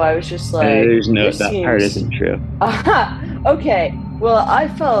 So I was just like... There's no, that part isn't true. Okay. Well, I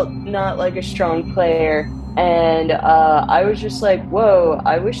felt not like a strong player, and I was just like, whoa,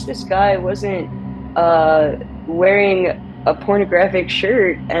 I wish this guy wasn't wearing a pornographic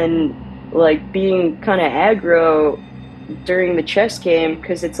shirt and like being kind of aggro during the chess game,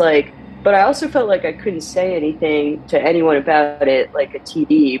 because it's like... But I also felt like I couldn't say anything to anyone about it, like a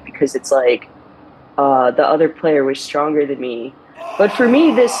TD, because it's like the other player was stronger than me. But for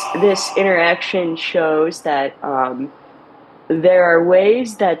me, this interaction shows that there are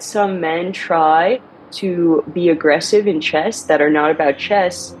ways that some men try to be aggressive in chess that are not about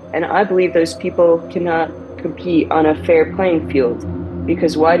chess, and I believe those people cannot compete on a fair playing field.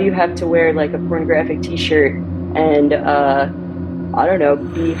 Because why do you have to wear like a pornographic t-shirt and I don't know,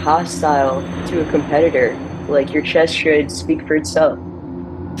 be hostile to a competitor? Like, your chess should speak for itself.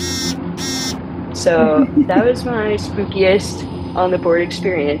 So that was my spookiest on the board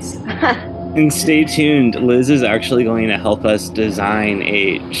experience. And stay tuned. Liz is actually going to help us design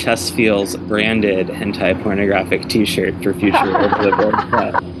a Chess Feels branded hentai pornographic t-shirt for future Over the Board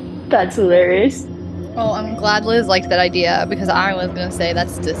Prep. That's hilarious. Oh, I'm glad Liz liked that idea because I was going to say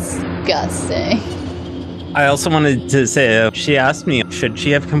that's disgusting. I also wanted to say, she asked me, should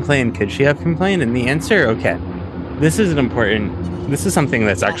she have complained? Could she have complained? And the answer, okay. This is something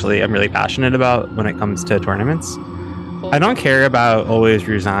that's actually I'm really passionate about when it comes to tournaments. I don't care about always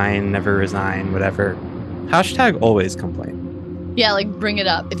resign, never resign, whatever. Hashtag always complain. Yeah, like bring it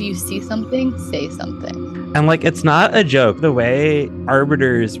up. If you see something, say something. And like, it's not a joke. The way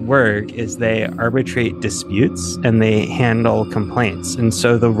arbiters work is they arbitrate disputes and they handle complaints. And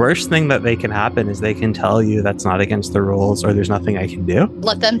so the worst thing that they can happen is they can tell you that's not against the rules or there's nothing I can do.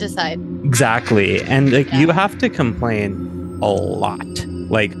 Let them decide. Exactly. And like, you have to complain a lot.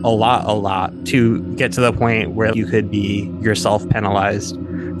 Like a lot to get to the point where you could be yourself penalized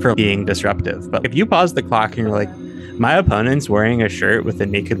for being disruptive. But if you pause the clock and you're like, my opponent's wearing a shirt with a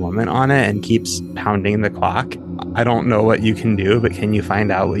naked woman on it and keeps pounding the clock, I don't know what you can do, but can you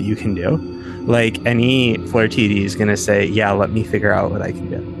find out what you can do? Like, any floor TD is going to say, yeah, let me figure out what I can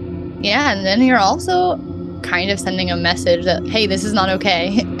do. Yeah, and then you're also kind of sending a message that, hey, this is not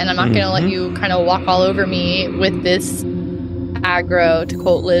okay, and I'm not going to let you kind of walk all over me with this aggro, to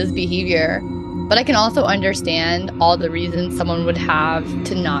quote Liz, behavior. But I can also understand all the reasons someone would have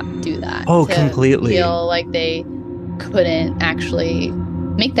to not do that. Oh, to completely. Feel like they couldn't actually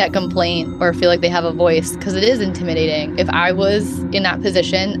make that complaint or feel like they have a voice, because it is intimidating. If I was in that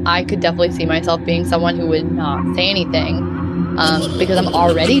position, I could definitely see myself being someone who would not say anything because I'm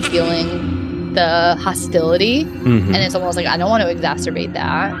already feeling the hostility. And it's almost like I don't want to exacerbate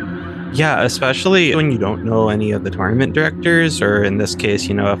that. Yeah, especially when you don't know any of the tournament directors, or in this case,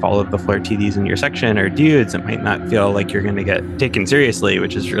 you know, if all of the floor TDs in your section are dudes, it might not feel like you're going to get taken seriously,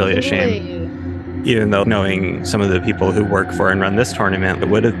 which is really a shame. Even though knowing some of the people who work for and run this tournament, it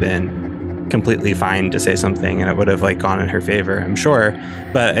would have been completely fine to say something and it would have like gone in her favor, I'm sure.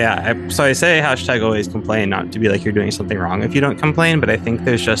 But yeah, so I say hashtag always complain, not to be like you're doing something wrong if you don't complain, but I think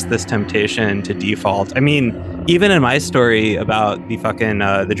there's just this temptation to default. I mean, even in my story about the fucking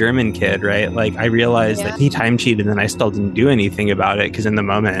the German kid, right? Like, I realized that he time cheated and I still didn't do anything about it because in the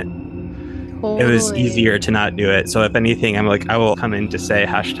moment it was easier to not do it. So if anything, I'm like, I will come in to say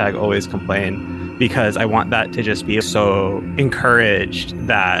hashtag always complain, because I want that to just be so encouraged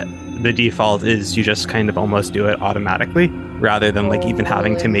that the default is you just kind of almost do it automatically rather than like even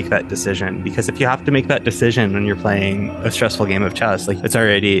having to make that decision. Because if you have to make that decision when you're playing a stressful game of chess, like, it's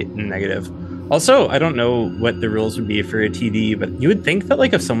already negative. Also, I don't know what the rules would be for a TD, but you would think that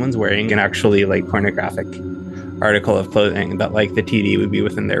like if someone's wearing an actually like pornographic article of clothing, that like the TD would be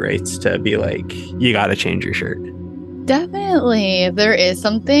within their rights to be like, you got to change your shirt. Definitely. If there is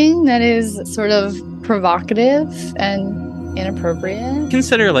something that is sort of provocative and inappropriate,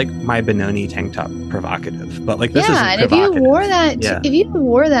 consider like my Benoni tank top provocative, but like this isn't and provocative. if you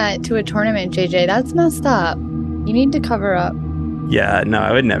wore that to a tournament, JJ, that's messed up. You need to cover up. Yeah, no,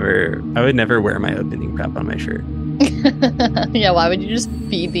 I would never wear my opening prep on my shirt. Yeah, why would you just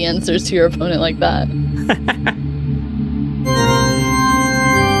feed the answers to your opponent like that?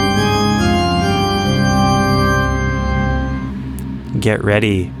 Get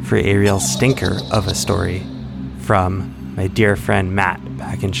ready for a real stinker of a story from my dear friend Matt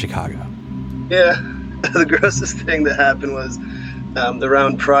back in Chicago. Yeah, the grossest thing that happened was the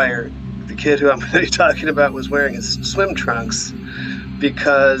round prior. The kid who I'm going to be talking about was wearing his swim trunks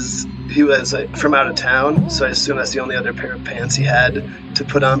because he was from out of town, so I assume that's the only other pair of pants he had to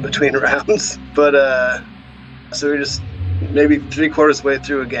put on between rounds. But so we were just maybe 3/4 way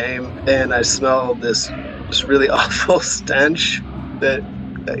through a game, and I smelled this really awful stench that,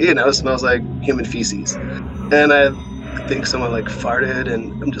 you know, smells like human feces. And I think someone like farted,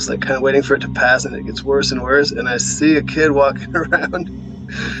 and I'm just like kind of waiting for it to pass, and it gets worse and worse. And I see a kid walking around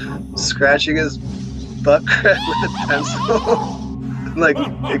scratching his butt crack with a pencil. Like,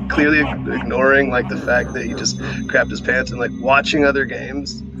 clearly ignoring like the fact that he just crapped his pants and like watching other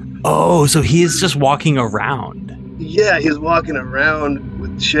games. Oh, so he's just walking around. Yeah, he's walking around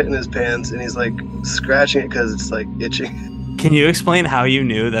with shit in his pants, and he's like scratching it because it's like itching. Can you explain how you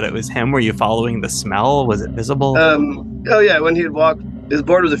knew that it was him? Were you following the smell? Was it visible? Oh yeah, when he'd walk, his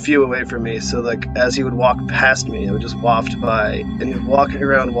board was a few away from me, so like as he would walk past me, it would just waft by, and he was walking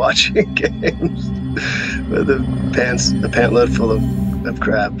around watching games with a pant load full of of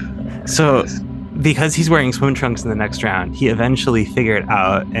crap. So, because he's wearing swim trunks in the next round, he eventually figured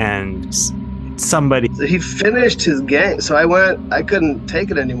out, and somebody. So he finished his game. So I couldn't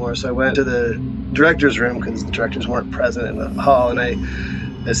take it anymore. So I went to the director's room because the directors weren't present in the hall. And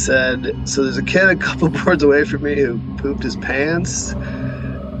I said, so there's a kid a couple boards away from me who pooped his pants.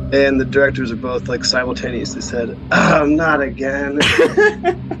 And the directors are both like simultaneously said, "Oh, not again."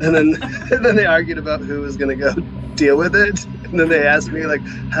 and then they argued about who was going to go deal with it. And then they asked me like,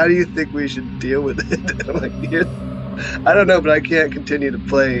 "How do you think we should deal with it?" And I'm like, I don't know, but I can't continue to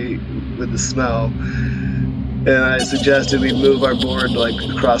play with the smell. And I suggested we move our board like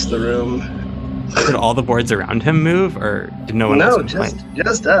across the room. Did all the boards around him move, or did no one else No,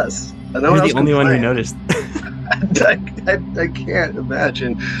 just us. No You're one the else only one who complained. noticed. I can't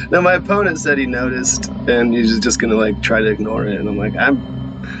imagine. Now my opponent said he noticed, and he's just gonna like try to ignore it. And I'm like, I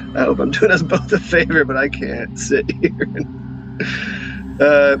hope I'm doing us both a favor, but I can't sit here.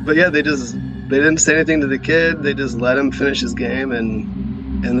 But yeah, they didn't say anything to the kid. They just let him finish his game, and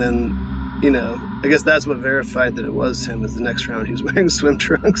then, I guess that's what verified that it was him. Was the next round he was wearing swim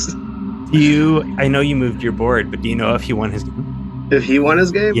trunks. I know you moved your board, but do you know if he won his game? If he won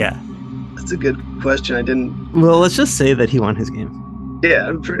his game? Yeah. That's a good question. I didn't. Well, let's just say that he won his game. Yeah,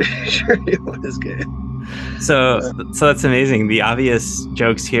 I'm pretty sure he won his game. So that's amazing. The obvious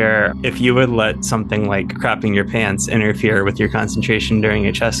jokes here, if you would let something like crapping your pants interfere with your concentration during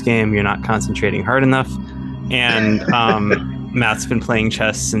a chess game, you're not concentrating hard enough. And Matt's been playing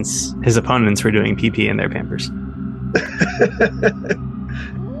chess since his opponents were doing pee-pee in their Pampers.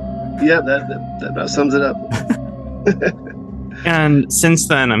 Yeah, that about sums it up. And since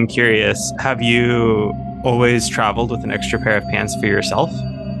then, I'm curious, have you always traveled with an extra pair of pants for yourself?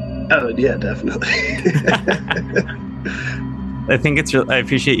 Oh, yeah, definitely. I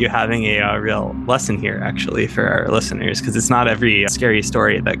appreciate you having a real lesson here, actually, for our listeners, because it's not every scary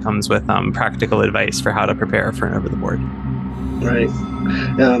story that comes with practical advice for how to prepare for an over the board. Right.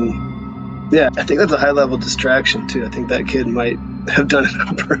 Yeah, I think that's a high-level distraction, too. I think that kid might have done it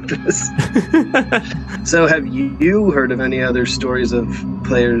on purpose. So have you heard of any other stories of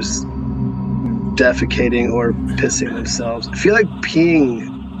players defecating or pissing themselves? I feel like peeing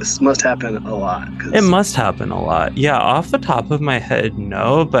must happen a lot. It must happen a lot. Yeah, off the top of my head,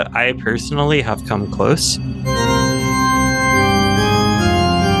 no, but I personally have come close.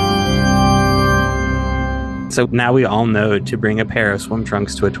 So now we all know to bring a pair of swim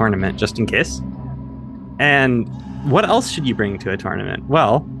trunks to a tournament just in case. And what else should you bring to a tournament?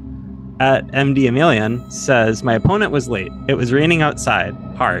 Well, at MD Emilian says, my opponent was late. It was raining outside,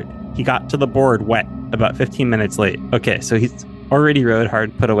 hard. He got to the board wet, about 15 minutes late. Okay, so he's already rode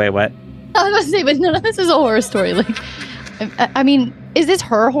hard, put away wet. I was going to say, but none of this is a horror story. Like, I mean, is this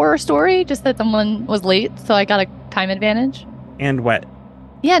her horror story? Just that someone was late, so I got a time advantage? And wet.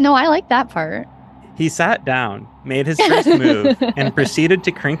 Yeah, no, I like that part. He sat down, made his first move, and proceeded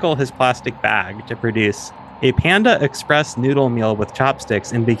to crinkle his plastic bag to produce a Panda Express noodle meal with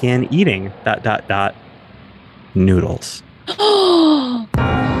chopsticks and began eating ... noodles.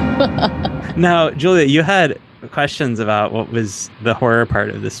 Now, Julia, you had questions about what was the horror part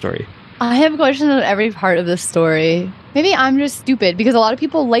of this story. I have questions on every part of this story. Maybe I'm just stupid because a lot of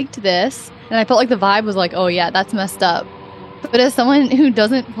people liked this, and I felt like the vibe was like, oh yeah, that's messed up. But as someone who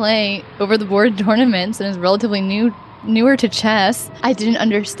doesn't play over-the-board tournaments and is relatively newer to chess, I didn't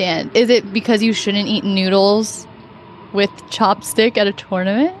understand. Is it because you shouldn't eat noodles with chopstick at a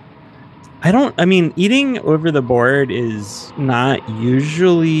tournament? I mean, eating over the board is not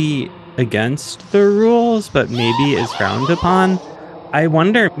usually against the rules, but maybe is frowned upon. I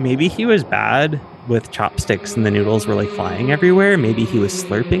wonder, maybe he was bad with chopsticks and the noodles were like flying everywhere. Maybe he was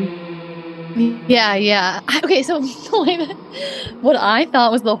slurping. Yeah. Okay, so what I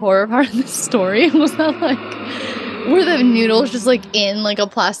thought was the horror part of this story was that were the noodles just like in like a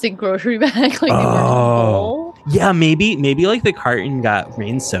plastic grocery bag? Like they were full? Yeah, maybe like the carton got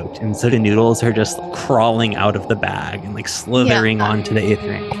rain soaked, and so the noodles are just crawling out of the bag and like slithering onto the 8th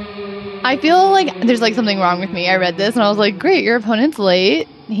rank. I feel like there's like something wrong with me. I read this and I was like, great, your opponent's late.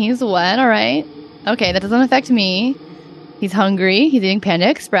 He's wet, all right. Okay, that doesn't affect me. He's hungry. He's eating Panda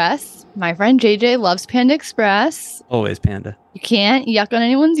Express. My friend JJ loves Panda Express. Always Panda. You can't yuck on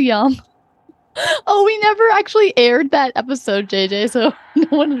anyone's yum. Oh, we never actually aired that episode, JJ, so no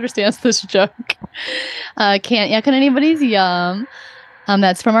one understands this joke. Can't yuck on anybody's yum.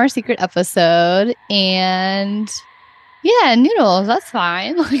 That's from our secret episode. And yeah, noodles, that's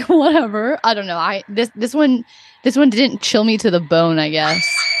fine. Like whatever. I don't know. This one didn't chill me to the bone, I guess.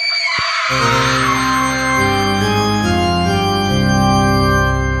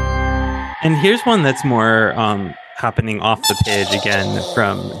 And here's one that's more happening off the page again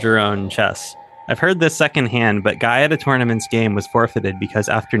from Jerome Chess. I've heard this secondhand, but guy at a tournament's game was forfeited because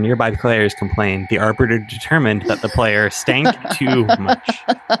after nearby players complained, the arbiter determined that the player stank too much.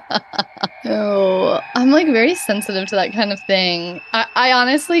 Oh, I'm like very sensitive to that kind of thing. I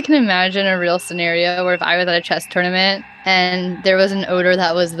honestly can imagine a real scenario where if I was at a chess tournament and there was an odor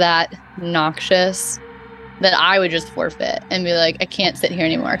that was that noxious, that I would just forfeit and be like, I can't sit here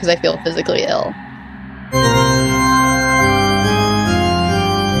anymore because I feel physically ill.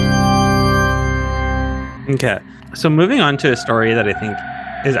 Okay, so moving on to a story that I think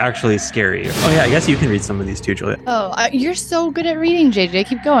is actually scary. Oh yeah, I guess you can read some of these too, Julia. Oh, you're so good at reading, JJ.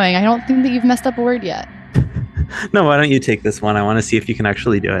 Keep going. I don't think that you've messed up a word yet. No, why don't you take this one? I want to see if you can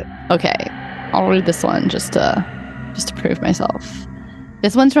actually do it. Okay, I'll read this one just to prove myself.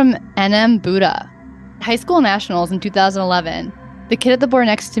 This one's from NM Buddha. High school nationals in 2011. The kid at the board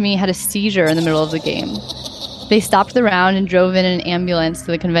next to me had a seizure in the middle of the game. They stopped the round and drove in an ambulance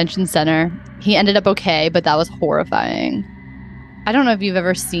to the convention center. He ended up okay, but that was horrifying. I don't know if you've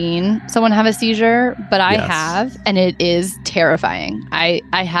ever seen someone have a seizure, but I have, and it is terrifying. I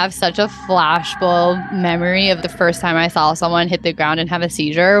have such a flashbulb memory of the first time I saw someone hit the ground and have a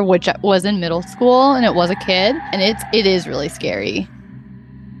seizure, which was in middle school, and it was a kid, and it is really scary.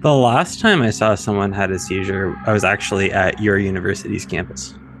 The last time I saw someone had a seizure, I was actually at your university's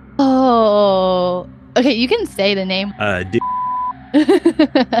campus. Oh, okay, you can say the name.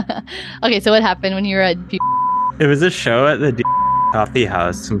 Okay, so what happened when you were at It was a show at the coffee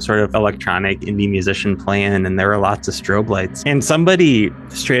house, some sort of electronic indie musician playing, and there were lots of strobe lights. And somebody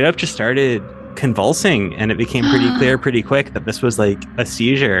straight up just started convulsing, and it became pretty clear pretty quick that this was like a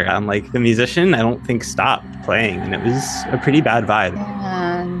seizure. And like the musician, I don't think stopped playing, and it was a pretty bad vibe.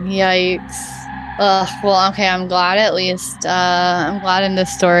 Yikes. Well, okay, I'm glad at least, I'm glad in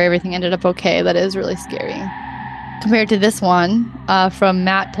this story everything ended up okay. That is really scary. Compared to this one from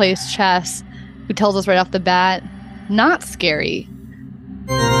Matt Plays Chess, who tells us right off the bat, not scary.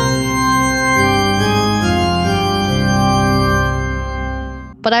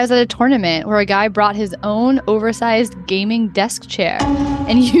 But I was at a tournament where a guy brought his own oversized gaming desk chair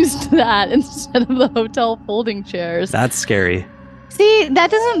and used that instead of the hotel folding chairs. That's scary. See,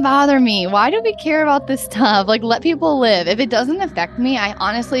 that doesn't bother me. Why do we care about this stuff? Like, let people live. If it doesn't affect me, I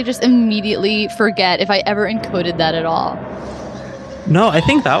honestly just immediately forget if I ever encoded that at all. No, I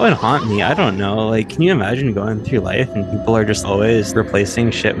think that would haunt me. I don't know. Like, can you imagine going through life and people are just always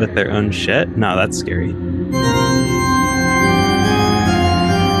replacing shit with their own shit? No, that's scary.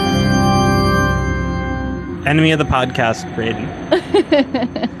 Enemy of the podcast, Braden.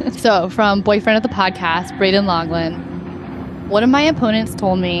 So, from boyfriend of the podcast, Braden Longland. One of my opponents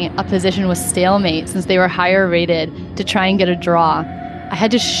told me a position was stalemate since they were higher rated to try and get a draw. I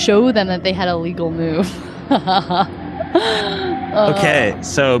had to show them that they had a legal move. Okay,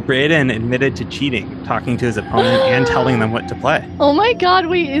 so Braden admitted to cheating, talking to his opponent and telling them what to play. Oh my god,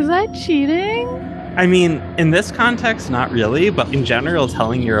 wait, is that cheating? I mean, in this context, not really, but in general,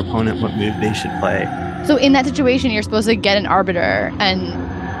 telling your opponent what move they should play. So in that situation, you're supposed to get an arbiter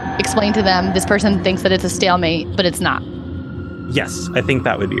and explain to them this person thinks that it's a stalemate, but it's not. Yes, I think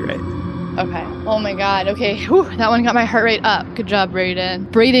that would be right. Okay. Oh my god. Okay. Whew, that one got my heart rate up. Good job, Braden.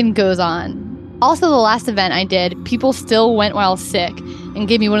 Braden goes on. Also, the last event I did, people still went while sick and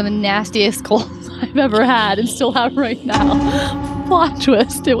gave me one of the nastiest colds I've ever had and still have right now. Plot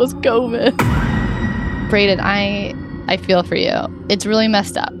twist. It was COVID. Braden, I feel for you. It's really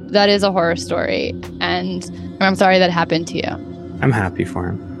messed up. That is a horror story. And I'm sorry that happened to you. I'm happy for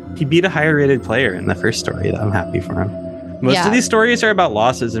him. He beat a higher rated player in the first story. I'm happy for him. Most of these stories are about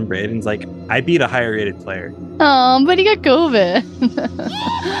losses, and Braden's like, I beat a higher rated player. Oh, but he got COVID.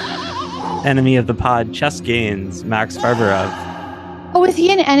 Enemy of the pod, Chess Gains, Max Barbarov. Oh, is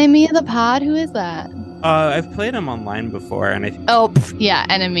he an enemy of the pod? Who is that? I've played him online before, and yeah,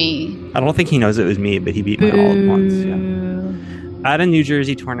 enemy. I don't think he knows it was me, but he beat me all at once. Yeah. At a New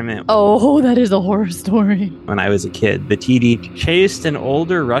Jersey tournament. Oh, that is a horror story. When I was a kid, the TD chased an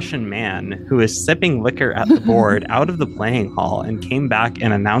older Russian man who was sipping liquor at the board out of the playing hall and came back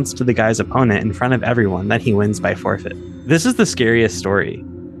and announced to the guy's opponent in front of everyone that he wins by forfeit. This is the scariest story.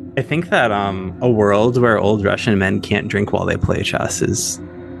 I think that a world where old Russian men can't drink while they play chess is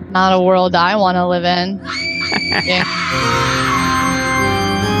not a world I want to live in. Yeah.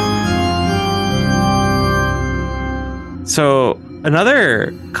 So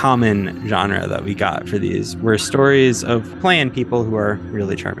another common genre that we got for these were stories of playing people who are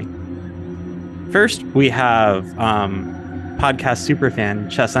really charming. First, we have podcast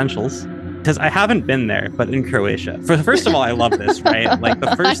superfan Chessentials. because I haven't been there, but in Croatia. First of all, I love this, right? Like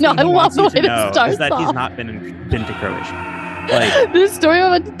the first thing he wants you to know is that he's not been to Croatia. Like this story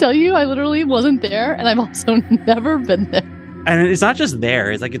I'm about to tell you, I literally wasn't there, and I've also never been there. And it's not just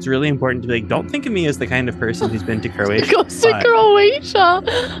there. It's like it's really important to be like, don't think of me as the kind of person who's been to Croatia. Goes to Croatia.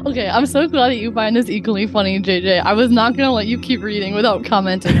 Okay, I'm so glad that you find this equally funny, JJ. I was not going to let you keep reading without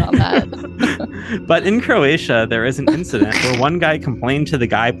commenting on that. But in Croatia, there is an incident where one guy complained to the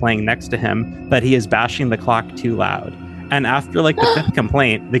guy playing next to him that he is bashing the clock too loud. And after like the 5th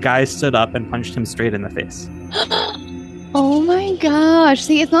complaint, the guy stood up and punched him straight in the face. Oh my gosh.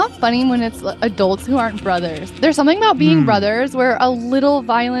 See, it's not funny when it's adults who aren't brothers. There's something about being brothers where a little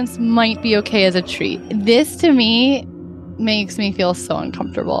violence might be okay as a treat. This, to me, makes me feel so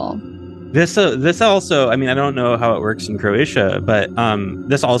uncomfortable. This also, I mean, I don't know how it works in Croatia, but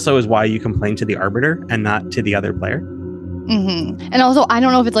this also is why you complain to the arbiter and not to the other player. Mm-hmm. And also, I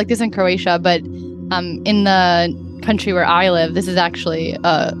don't know if it's like this in Croatia, but in the country where I live, this is actually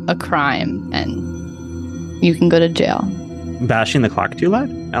a crime and you can go to jail. Bashing the clock too loud?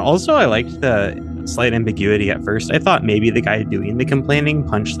 And also, I liked the slight ambiguity at first. I thought maybe the guy doing the complaining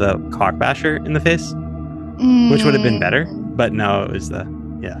punched the clock basher in the face, which would have been better. But no, it was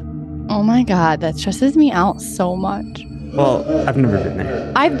yeah. Oh my God, that stresses me out so much. Well, I've never been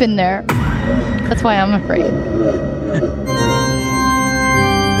there. I've been there. That's why I'm afraid.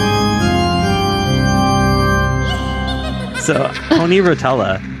 So, Tony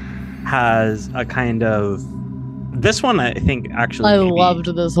Rotella has a kind of... This one, I think, actually... I loved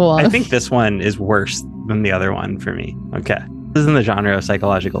this one. I think this one is worse than the other one for me. Okay. This is in the genre of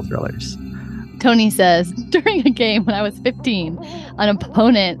psychological thrillers. Tony says, during a game when I was 15, an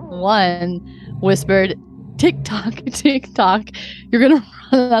opponent, whispered, "Tick-tock, tick-tock, you're going to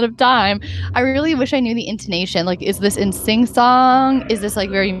run out of time." I really wish I knew the intonation. Like, is this in sing-song? Is this,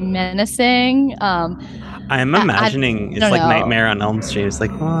 like, very menacing? I'm imagining it's like Nightmare on Elm Street. It's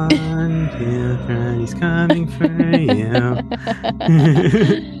like 1, 2, 3, he's coming for you.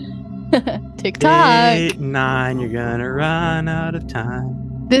 Tick-tock. 8, 9, you're gonna run out of time.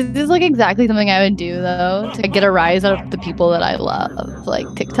 This is like exactly something I would do though to get a rise out of the people that I love.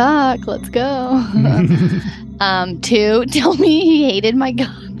 Like, tick-tock, let's go. 2, tell me he hated my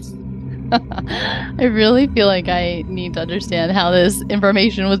guns. I really feel like I need to understand how this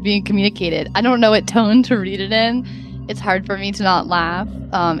information was being communicated. I don't know what tone to read it in. It's hard for me to not laugh.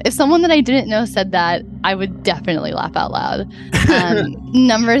 If someone that I didn't know said that, I would definitely laugh out loud.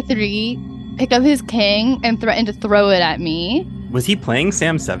 Number 3, pick up his king and threaten to throw it at me. Was he playing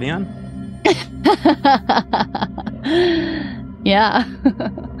Sam Sevion? Yeah.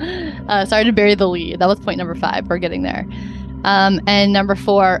 Sorry to bury the lead. That was point number 5. We're getting there. And number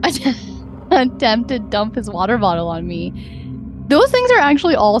 4, attempt to dump his water bottle on me. Those things are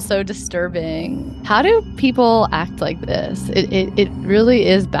actually all so disturbing. How do people act like this? It really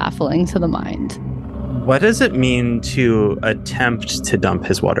is baffling to the mind. What does it mean to attempt to dump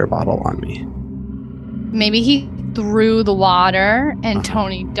his water bottle on me? Maybe he threw the water and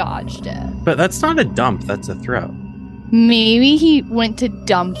Tony dodged it. But that's not a dump, that's a throw. Maybe he went to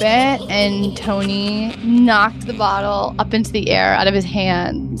dump it and Tony knocked the bottle up into the air out of his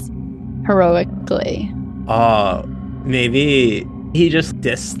hands heroically. Maybe he just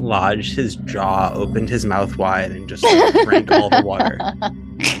dislodged his jaw, opened his mouth wide, and just like, drank all the water.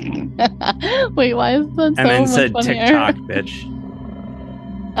 Wait, why is that so and then much said, funnier? "Tick-tock, bitch."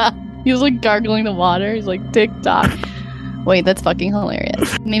 He was like gargling the water. He's like, "Tick-tock." Wait, that's fucking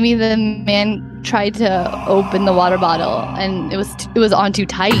hilarious. Maybe the man tried to open the water bottle and it was on too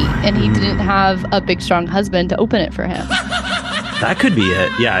tight and he didn't have a big strong husband to open it for him. That could be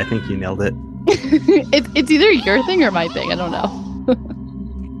it. Yeah, I think you nailed it. It's either your thing or my thing. I don't know.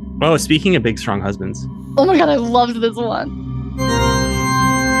 Oh, speaking of big strong husbands. Oh my God, I loved this one.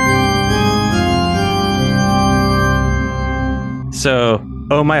 So,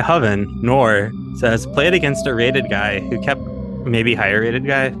 oh my Hoven, Nor, says, play it against a rated guy who kept, maybe higher rated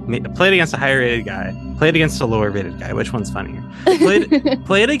guy? Play it against a higher rated guy. Play it against a lower rated guy. Which one's funnier?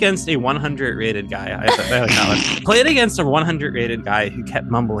 Play it against a 100 rated guy. I like that one. Play it against a 100 rated guy who kept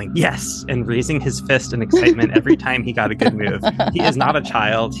mumbling, yes, and raising his fist in excitement every time he got a good move. He is not a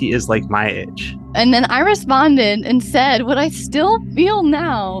child. He is like my age. And then I responded and said, what I still feel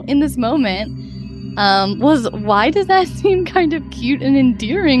now in this moment was, why does that seem kind of cute and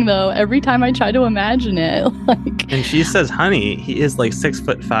endearing though every time I try to imagine it? And she says, honey, he is like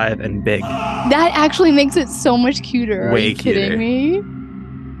 6'5" and big. That actually makes it so much cuter. Way Are you kidding me?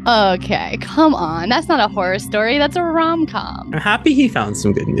 Okay, come on. That's not a horror story. That's a rom-com. I'm happy he found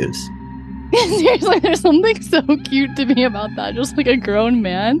some good news. Seriously, there's something so cute to me about that. Just like a grown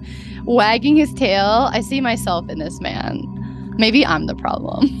man wagging his tail. I see myself in this man. Maybe I'm the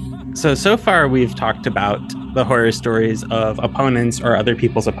problem. So far we've talked about the horror stories of opponents or other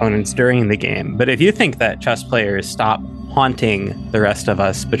people's opponents during the game. But if you think that chess players stop haunting the rest of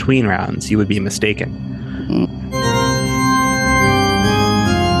us between rounds, you would be mistaken.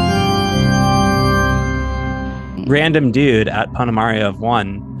 Random dude at Ponomario of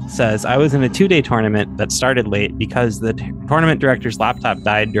 1 says, I was in a 2-day tournament that started late because the tournament director's laptop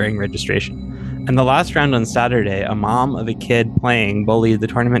died during registration. And the last round on Saturday, a mom of a kid playing bullied the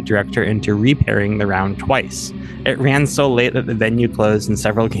tournament director into repairing the round twice. It ran so late that the venue closed and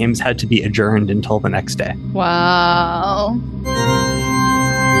several games had to be adjourned until the next day. Wow.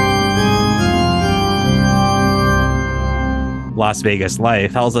 Las Vegas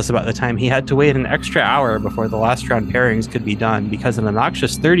Life tells us about the time he had to wait an extra hour before the last round pairings could be done because an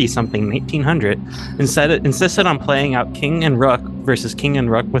obnoxious 30-something 1900 insisted on playing out king and rook versus king and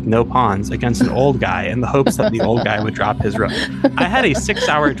rook with no pawns against an old guy in the hopes that the old guy would drop his rook. I had a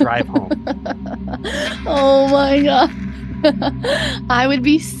 6-hour drive home. Oh my god. I would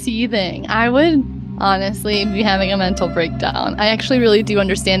be seething. I would honestly be having a mental breakdown. I actually really do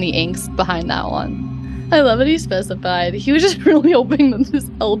understand the angst behind that one. I love that he specified. He was just really hoping that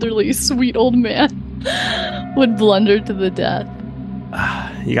this elderly, sweet old man would blunder to the death.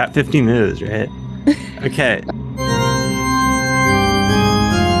 You got 50 moves, right? Okay.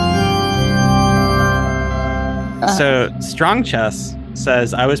 So, Strong Chess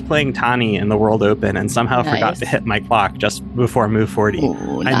says, I was playing Tani in the World Open and somehow forgot to hit my clock just before move 40.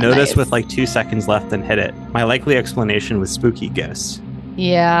 Ooh, I noticed with like 2 seconds left and hit it. My likely explanation was spooky ghosts.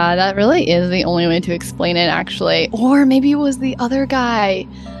 Yeah, that really is the only way to explain it, actually. Or maybe it was the other guy.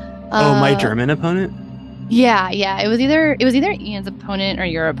 My German opponent? Yeah. It was either Ian's opponent or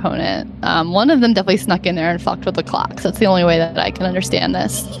your opponent. One of them definitely snuck in there and fucked with the clocks. That's the only way that I can understand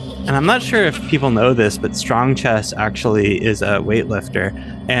this. And I'm not sure if people know this, but Strong Chess actually is a weightlifter.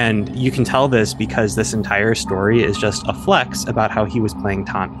 And you can tell this because this entire story is just a flex about how he was playing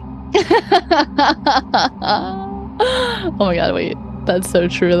Tani. Oh my god, wait. That's so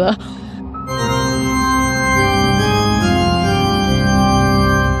true, though.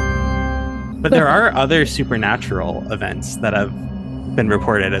 But there are other supernatural events that have been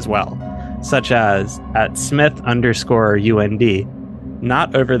reported as well, such as at Smith_UND,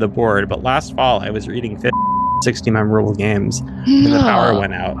 not over the board, but last fall I was reading 60 memorable games and the power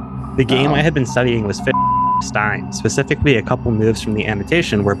went out. The game I had been studying was Stein, specifically a couple moves from the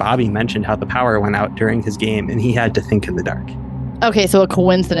annotation where Bobby mentioned how the power went out during his game and he had to think in the dark. Okay, so a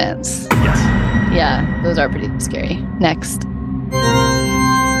coincidence. Yes. Yeah, those are pretty scary. Next.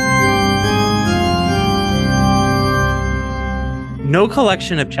 No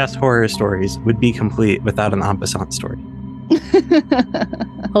collection of chess horror stories would be complete without an en passant story.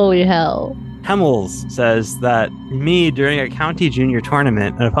 Holy hell. Hemmels says that me, during a county junior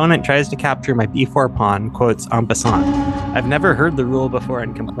tournament, an opponent tries to capture my b4 pawn, quotes, en passant. I've never heard the rule before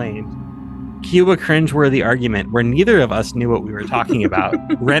and complained. Cue a cringeworthy argument where neither of us knew what we were talking about.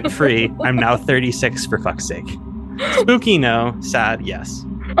 Rent-free, I'm now 36 for fuck's sake. Spooky, no. Sad, yes.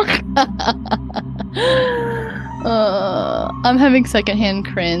 I'm having secondhand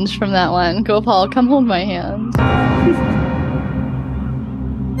cringe from that one. Go, Paul, come hold my hand.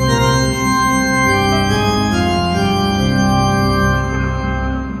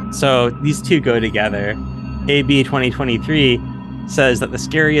 So these two go together. AB 2023 says that the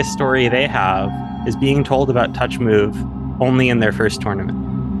scariest story they have is being told about Touch Move only in their first tournament.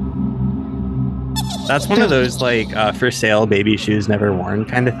 That's one of those like for sale baby shoes never worn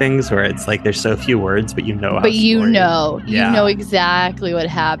kind of things where it's like there's so few words, but you know how. But you know Yeah. exactly what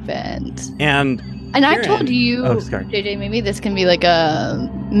happened. And I've told you, sorry. JJ, maybe this can be like a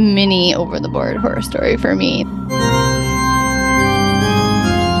mini over the board horror story for me.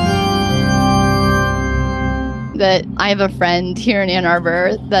 That I have a friend here in Ann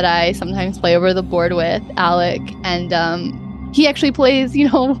Arbor that I sometimes play over the board with, Alec, and he actually plays,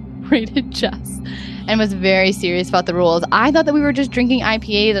 rated chess and was very serious about the rules. I thought that we were just drinking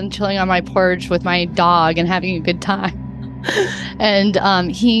IPAs and chilling on my porch with my dog and having a good time. And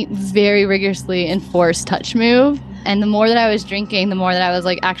he very rigorously enforced Touch Move. And the more that I was drinking, the more that I was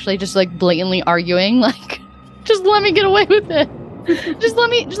like actually just like blatantly arguing, like, just let me get away with it. just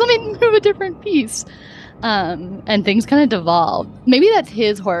let me move a different piece. And things kind of devolved. Maybe that's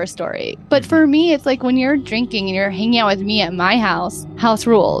his horror story. But for me, it's like when you're drinking and you're hanging out with me at my house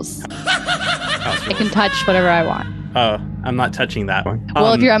rules. I can touch whatever I want. Oh, I'm not touching that one.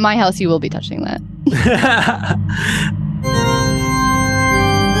 Well, if you're at my house, you will be touching that.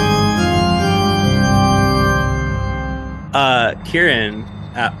 Kieran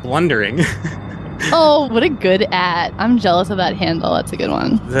at Blundering. Oh, what a good ad. I'm jealous of that handle. That's a good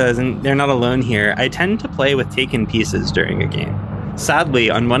one. They're not alone here. I tend to play with taken pieces during a game. Sadly,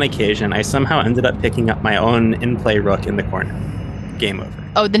 on one occasion, I somehow ended up picking up my own in-play rook in the corner. Game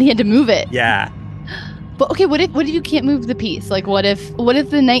over. Oh, then he had to move it. Yeah. But okay, what if you can't move the piece? Like, what if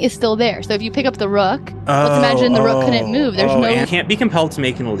the knight is still there? So if you pick up the rook, let's imagine the rook couldn't move. There's no. And can't be compelled to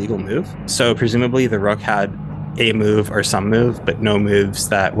make an illegal move. So presumably the rook had a move or some move, but no moves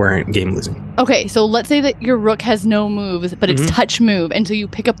that weren't game losing. Okay, so let's say that your rook has no moves, but it's touch move, and so you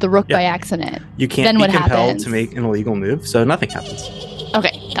pick up the rook by accident. You can't then be what compelled happens? to make an illegal move, so nothing happens.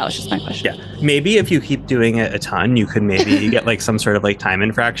 Okay, that was just my question. Yeah, maybe if you keep doing it a ton, you could maybe get like some sort of like time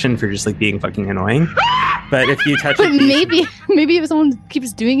infraction for just like being fucking annoying. But if you touch But maybe if someone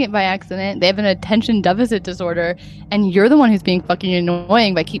keeps doing it by accident, they have an attention deficit disorder, and you're the one who's being fucking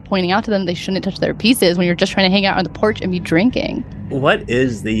annoying by keep pointing out to them they shouldn't touch their pieces when you're just trying to hang out on the porch and be drinking. What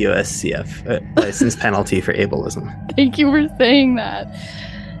is the USCF license penalty for ableism? Thank you for saying that.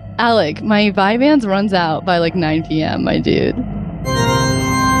 Alec, my Vyvanse runs out by like 9 p.m., my dude.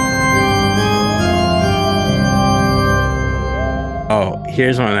 Oh,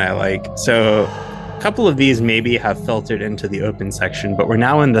 here's one I like. So a couple of these maybe have filtered into the open section, but we're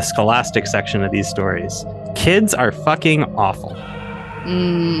now in the scholastic section of these stories. Kids are fucking awful.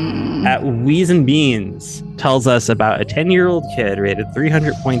 At Wheeze and Beans tells us about a 10-year-old kid rated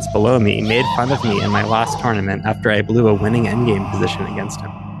 300 points below me made fun of me in my last tournament after I blew a winning endgame position against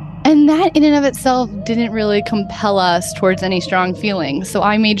him. And that in and of itself didn't really compel us towards any strong feelings. So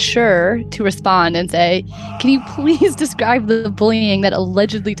I made sure to respond and say, can you please describe the bullying that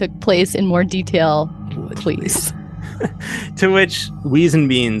allegedly took place in more detail, please? To which Wheeze and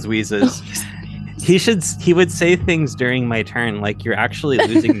Beans wheezes. He would say things during my turn like, you're actually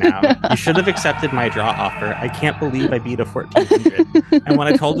losing now. You should have accepted my draw offer. I can't believe I beat a 1400. And when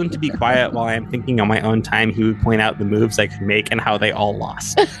I told him to be quiet while I'm thinking on my own time, he would point out the moves I could make and how they all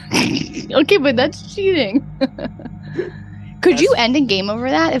lost. Okay, but that's cheating. Could you end a game over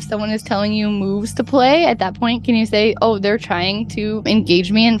that if someone is telling you moves to play? At that point, can you say, oh, they're trying to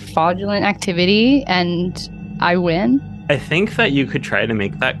engage me in fraudulent activity and I win? I think that you could try to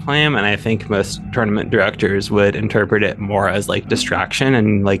make that claim, and I think most tournament directors would interpret it more as like distraction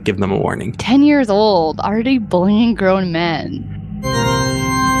and like give them a warning. 10 years old, already bullying grown men.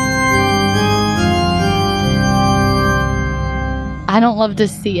 I don't love to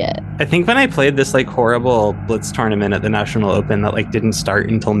see it. I think when I played this like horrible Blitz tournament at the National Open that like didn't start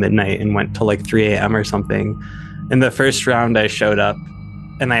until midnight and went till like 3 a.m. or something, in the first round I showed up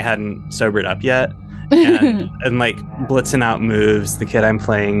and I hadn't sobered up yet. and like blitzing out moves. The kid I'm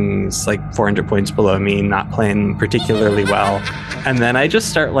playing is like 400 points below me, not playing particularly well. And then I just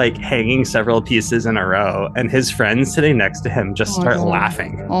start like hanging several pieces in a row, and his friends sitting next to him just start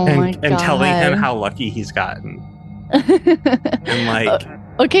laughing and telling him how lucky he's gotten. And like,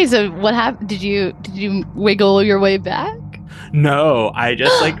 okay, so what happened? Did you wiggle your way back? No, I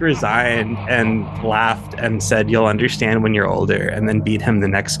just like resigned and laughed and said, you'll understand when you're older, and then beat him the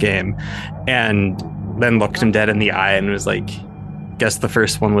next game. And then looked him dead in the eye and was like, guess the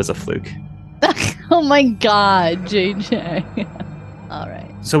first one was a fluke. Oh my God, JJ. All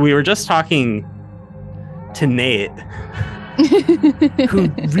right. So we were just talking to Nate, who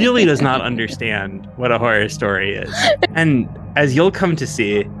really does not understand what a horror story is. And as you'll come to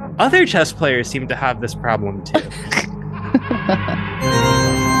see, other chess players seem to have this problem too.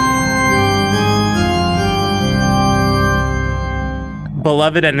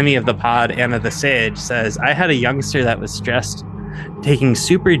 Beloved enemy of the pod, Anna the Sage, says, I had a youngster that was stressed, taking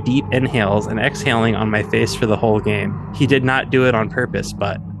super deep inhales and exhaling on my face for the whole game. He did not do it on purpose,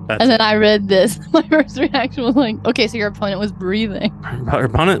 but that's And then I read this. My first reaction was like, okay, so your opponent was breathing. Her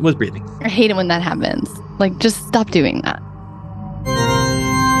opponent was breathing. I hate it when that happens. Like, just stop doing that.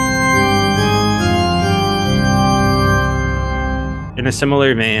 In a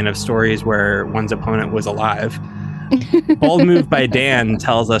similar vein of stories where one's opponent was alive, Bold Move by Dan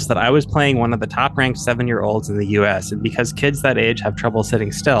tells us that I was playing one of the top-ranked 7-year-olds in the US, and because kids that age have trouble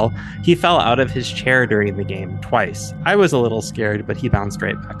sitting still, he fell out of his chair during the game twice. I was a little scared, but he bounced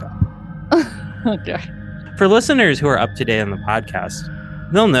right back up. Okay. For listeners who are up to date on the podcast,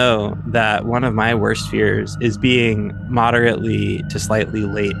 they'll know that one of my worst fears is being moderately to slightly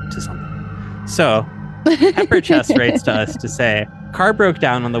late to something. So, Pepper Chess writes to us to say, car broke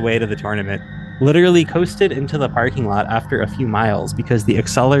down on the way to the tournament. Literally coasted into the parking lot after a few miles because the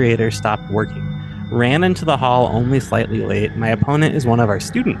accelerator stopped working. Ran into the hall only slightly late. My opponent is one of our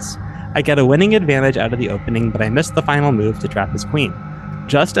students. I get a winning advantage out of the opening, but I miss the final move to trap his queen.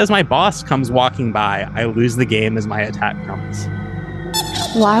 Just as my boss comes walking by, I lose the game as my attack comes.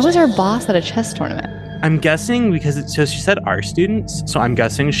 Why was her boss at a chess tournament? I'm guessing because so she said our students, so I'm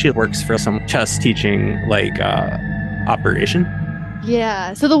guessing she works for some chess teaching operation.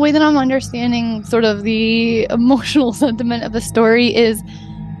 Yeah, so the way that I'm understanding sort of the emotional sentiment of the story is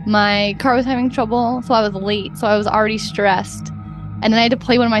my car was having trouble, so I was late, so I was already stressed. And then I had to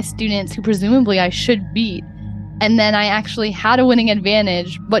play one of my students who presumably I should beat. And then I actually had a winning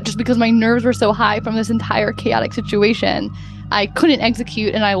advantage, but just because my nerves were so high from this entire chaotic situation, I couldn't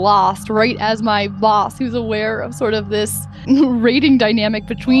execute and I lost right as my boss, who's aware of sort of this rating dynamic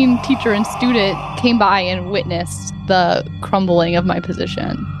between teacher and student, came by and witnessed the crumbling of my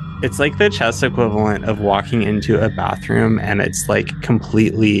position. It's like the chess equivalent of walking into a bathroom and it's like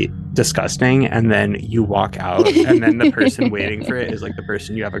completely disgusting, and then you walk out and then the person waiting for it is like the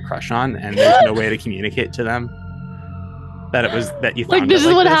person you have a crush on, and there's no way to communicate to them that it was that you found like this it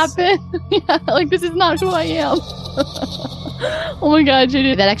is like what this. happened. Yeah, like this is not who I am. Oh my god,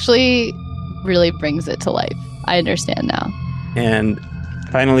 JJ. That actually really brings it to life. I understand now. And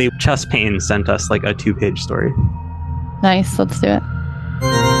finally, Chess Pain sent us like a 2-page story. Nice, let's do it.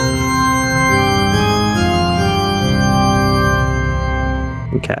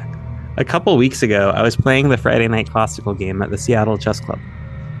 Okay. A couple weeks ago, I was playing the Friday night classical game at the Seattle Chess Club.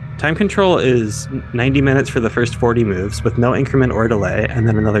 Time control is 90 minutes for the first 40 moves with no increment or delay, and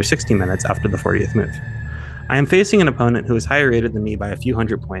then another 60 minutes after the 40th move. I am facing an opponent who is higher rated than me by a few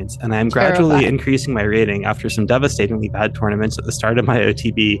hundred points, and I am gradually increasing my rating after some devastatingly bad tournaments at the start of my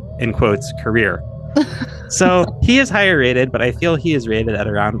OTB, in quotes, career. So he is higher rated, but I feel he is rated at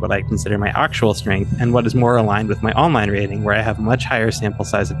around what I consider my actual strength and what is more aligned with my online rating, where I have much higher sample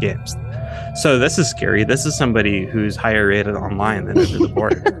size of games. So this is scary. This is somebody who's higher rated online than over the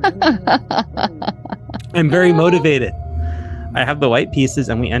board. I'm very motivated. I have the white pieces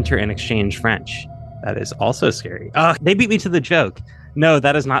and we enter and exchange French. That is also scary. They beat me to the joke. No,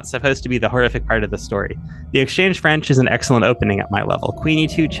 that is not supposed to be the horrific part of the story. The exchange French is an excellent opening at my level. Queen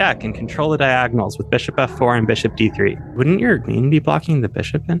e2 check and control the diagonals with bishop f4 and bishop d3. Wouldn't your queen be blocking the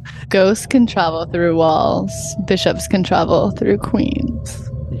bishop in? Ghosts can travel through walls. Bishops can travel through queens.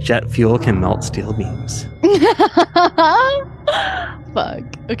 Jet fuel can melt steel beams. Fuck.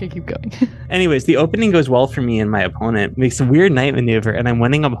 Okay, keep going. Anyways, the opening goes well for me and my opponent, makes a weird knight maneuver, and I'm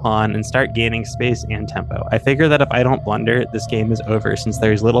winning a pawn and start gaining space and tempo. I figure that if I don't blunder, this game is over since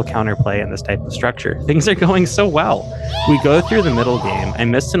there's little counterplay in this type of structure. Things are going so well. We go through the middle game. I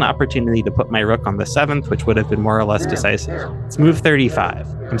missed an opportunity to put my rook on the 7th, which would have been more or less decisive. It's move 35.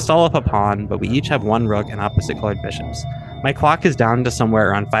 I'm still up a pawn, but we each have one rook and opposite colored bishops. My clock is down to somewhere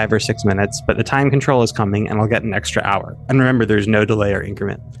around 5 or 6 minutes, but the time control is coming and I'll get an extra hour. And remember, there's no delay or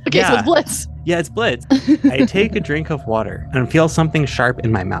increment. Okay, so it's blitz. Yeah, it's blitz. I take a drink of water and feel something sharp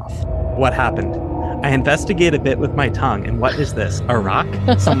in my mouth. What happened? I investigate a bit with my tongue, and what is this? A rock?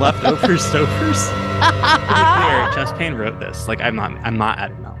 Some leftover stofers? To be clear, Chess Pain wrote this. Like, I'm not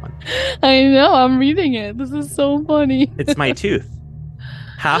adding that one. I know, I'm reading it. This is so funny. It's my tooth.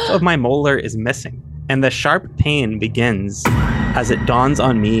 Half of my molar is missing. And the sharp pain begins as it dawns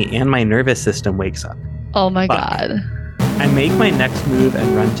on me and my nervous system wakes up. Oh my God. I make my next move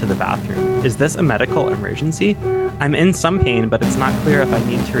and run to the bathroom. Is this a medical emergency? I'm in some pain, but it's not clear if I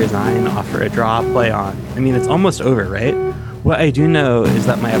need to resign, offer a draw, play on. I mean, it's almost over, right? What I do know is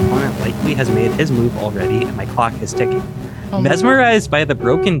that my opponent likely has made his move already and my clock is ticking. Mesmerized by the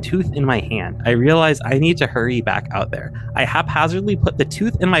broken tooth in my hand, I realize I need to hurry back out there. I haphazardly put the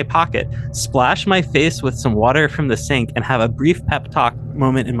tooth in my pocket, splash my face with some water from the sink, and have a brief pep talk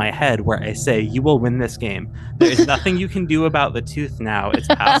moment in my head where I say, "You will win this game. There is nothing you can do about the tooth now. It's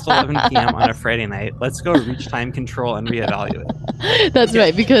past 11 p.m. on a Friday night. Let's go reach time control and reevaluate." That's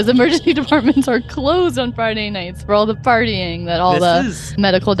right, because emergency departments are closed on Friday nights for all the partying that all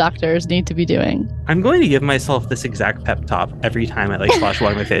medical doctors need to be doing. I'm going to give myself this exact pep talk every time I splash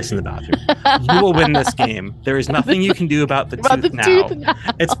water on my face in the bathroom. You will win this game. There is nothing you can do about the tooth now.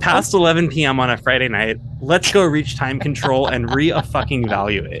 It's past 11 p.m. on a Friday night. Let's go reach time control and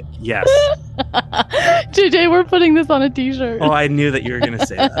re-evaluate. Yes. JJ, we're putting this on a t-shirt. Oh, I knew that you were going to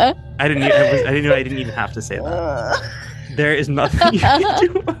say that. I didn't even have to say that. There is nothing you can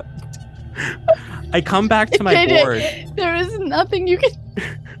do about it. I come back to my board. There is nothing you can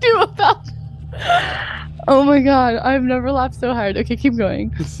do about it. Oh my God, I've never laughed so hard. Okay, keep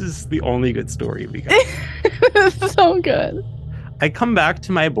going. This is the only good story we got. This is so good. I come back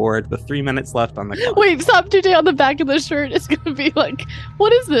to my board with 3 minutes left on the clock. Wait, stop, JJ. On the back of the shirt, it's going to be like,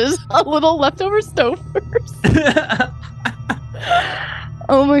 what is this? A little leftover stofers?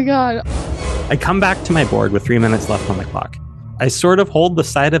 Oh my God. I come back to my board with 3 minutes left on the clock. I sort of hold the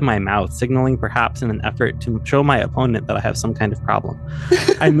side of my mouth, signaling perhaps in an effort to show my opponent that I have some kind of problem.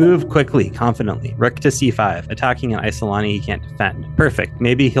 I move quickly, confidently. Rook to c5, attacking an Isolani he can't defend. Perfect.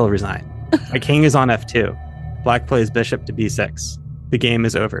 Maybe he'll resign. My king is on f2. Black plays bishop to b6. The game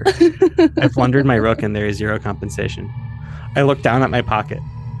is over. I've blundered my rook and there is zero compensation. I look down at my pocket.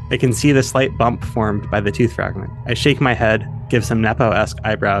 I can see the slight bump formed by the tooth fragment. I shake my head, give some Nepo-esque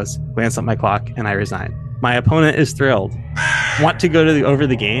eyebrows, glance at my clock, and I resign. My opponent is thrilled. Want to go over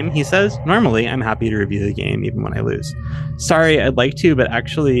the game, he says. Normally, I'm happy to review the game even when I lose. Sorry, I'd like to, but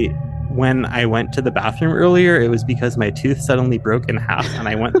actually, when I went to the bathroom earlier, it was because my tooth suddenly broke in half, and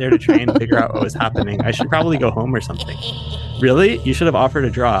I went there to try and figure out what was happening. I should probably go home or something. Really? You should have offered a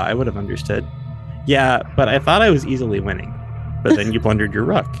draw. I would have understood. Yeah, but I thought I was easily winning. But then you blundered your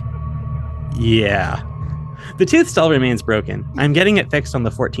rook. Yeah. The tooth still remains broken. I'm getting it fixed on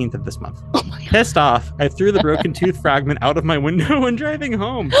the 14th of this month. Oh my God. Pissed off, I threw the broken tooth fragment out of my window when driving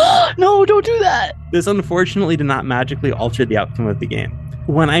home. No, don't do that. This unfortunately did not magically alter the outcome of the game.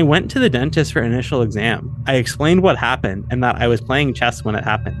 When I went to the dentist for initial exam, I explained what happened and that I was playing chess when it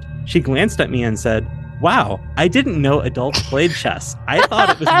happened. She glanced at me and said, "Wow, I didn't know adults played chess. I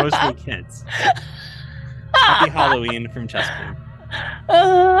thought it was mostly kids." Happy Halloween from Chess Queen.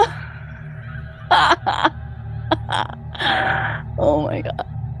 Oh my God.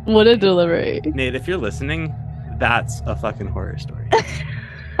 What a delivery. Nate, if you're listening, that's a fucking horror story.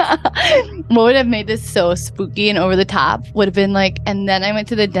 What would have made this so spooky and over the top would have been like, and then I went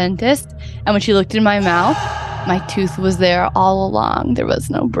to the dentist, and when she looked in my mouth, my tooth was there all along. There was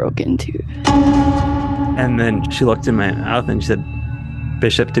no broken tooth. And then she looked in my mouth and she said,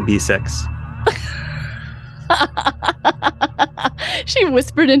 "Bishop to b6. She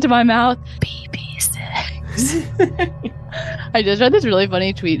whispered into my mouth, "BB6." I just read this really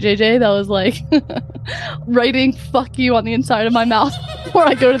funny tweet, JJ, that was like, writing "fuck you" on the inside of my mouth before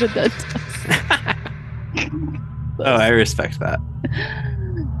I go to the dentist. Oh, I respect that.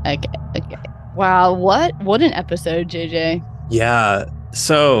 Okay. Wow, what an episode, JJ. Yeah.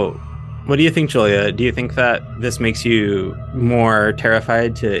 So, what do you think, Julia? Do you think that this makes you more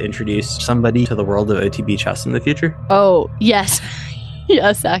terrified to introduce somebody to the world of OTB chess in the future? Oh, yes.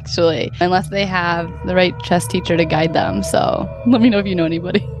 Yes, actually. Unless they have the right chess teacher to guide them. So let me know if you know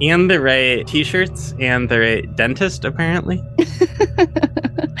anybody. And the right t-shirts and the right dentist, apparently.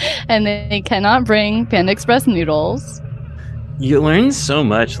 And they cannot bring Panda Express noodles. You learn so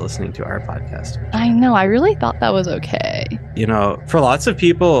much listening to our podcast. I know. I really thought that was okay. You know, for lots of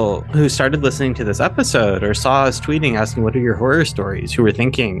people who started listening to this episode or saw us tweeting asking, what are your horror stories? Who were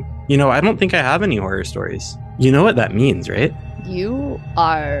thinking, you know, I don't think I have any horror stories. You know what that means, right? You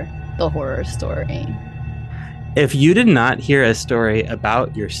are the horror story. If you did not hear a story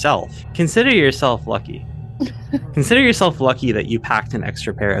about yourself, consider yourself lucky. Consider yourself lucky that you packed an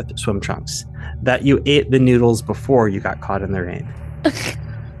extra pair of swim trunks, that you ate the noodles before you got caught in the rain,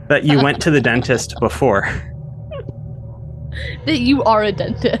 that you went to the dentist before. That you are a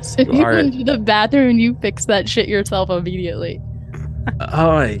dentist. And you went to the bathroom and you fixed that shit yourself immediately.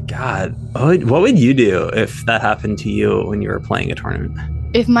 Oh my God. What would you do if that happened to you when you were playing a tournament?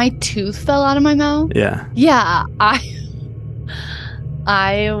 If my tooth fell out of my mouth? Yeah. Yeah,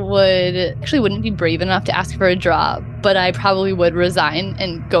 I wouldn't be brave enough to ask for a draw, but I probably would resign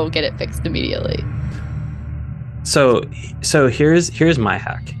and go get it fixed immediately. So here's my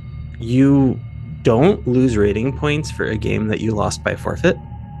hack. You don't lose rating points for a game that you lost by forfeit.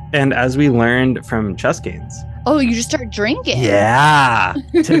 And as we learned from Chess Games, oh, you just start drinking. Yeah,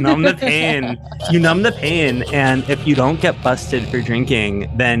 to numb the pain. You numb the pain, and if you don't get busted for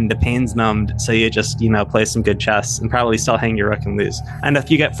drinking, then the pain's numbed, so you just, play some good chess and probably still hang your rook and lose. And if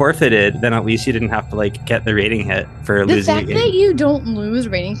you get forfeited, then at least you didn't have to, get the rating hit for losing a game. The fact that you don't lose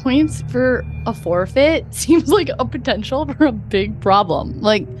rating points for a forfeit seems like a potential for a big problem.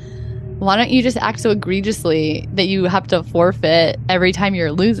 Why don't you just act so egregiously that you have to forfeit every time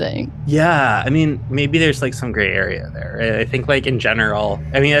you're losing? Yeah, maybe there's some gray area there. Right? I think in general,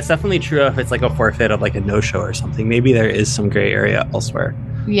 it's definitely true if it's a forfeit of a no-show or something. Maybe there is some gray area elsewhere.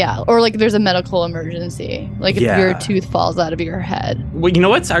 Yeah, or there's a medical emergency. If your tooth falls out of your head. Well, you know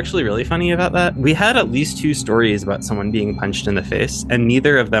what's actually really funny about that? We had at least 2 stories about someone being punched in the face, and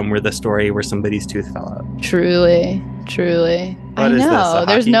neither of them were the story where somebody's tooth fell out. Truly. What I is know. This,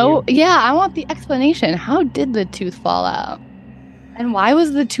 there's no... game? Yeah, I want the explanation. How did the tooth fall out? And why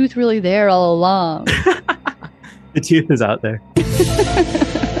was the tooth really there all along? The tooth is out there.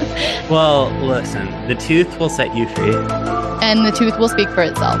 Well, listen, the tooth will set you free. And the tooth will speak for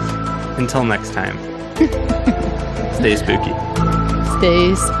itself. Until next time. Stay spooky.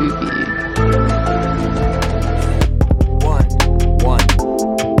 Stay spooky. 1,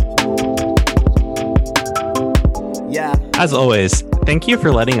 As always, thank you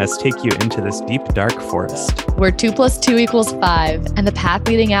for letting us take you into this deep, dark forest. Where 2 + 2 = 5, and the path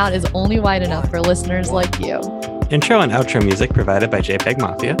leading out is only wide enough for listeners like you. Intro and outro music provided by JPEG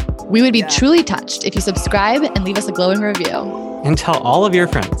Mafia. We would be truly touched if you subscribe and leave us a glowing review. And tell all of your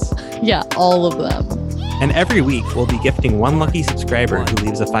friends. Yeah, all of them. And every week, we'll be gifting one lucky subscriber who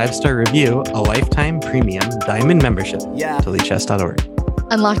leaves a 5-star review a lifetime premium diamond membership to LeechEst.org.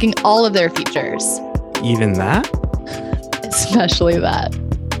 Unlocking all of their features. Even that? Especially that.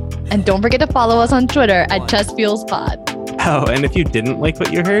 And don't forget to follow us on Twitter at ChessFeelsPod. Oh, and if you didn't like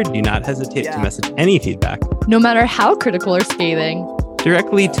what you heard, do not hesitate to message any feedback, no matter how critical or scathing,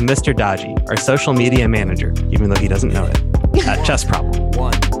 directly to Mr. Dodgy, our social media manager, even though he doesn't know it, at Chess Problem.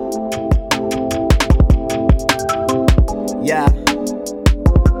 Yeah.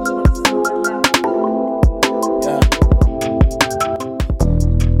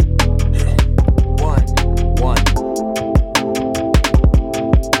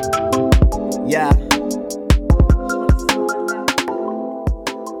 Yeah.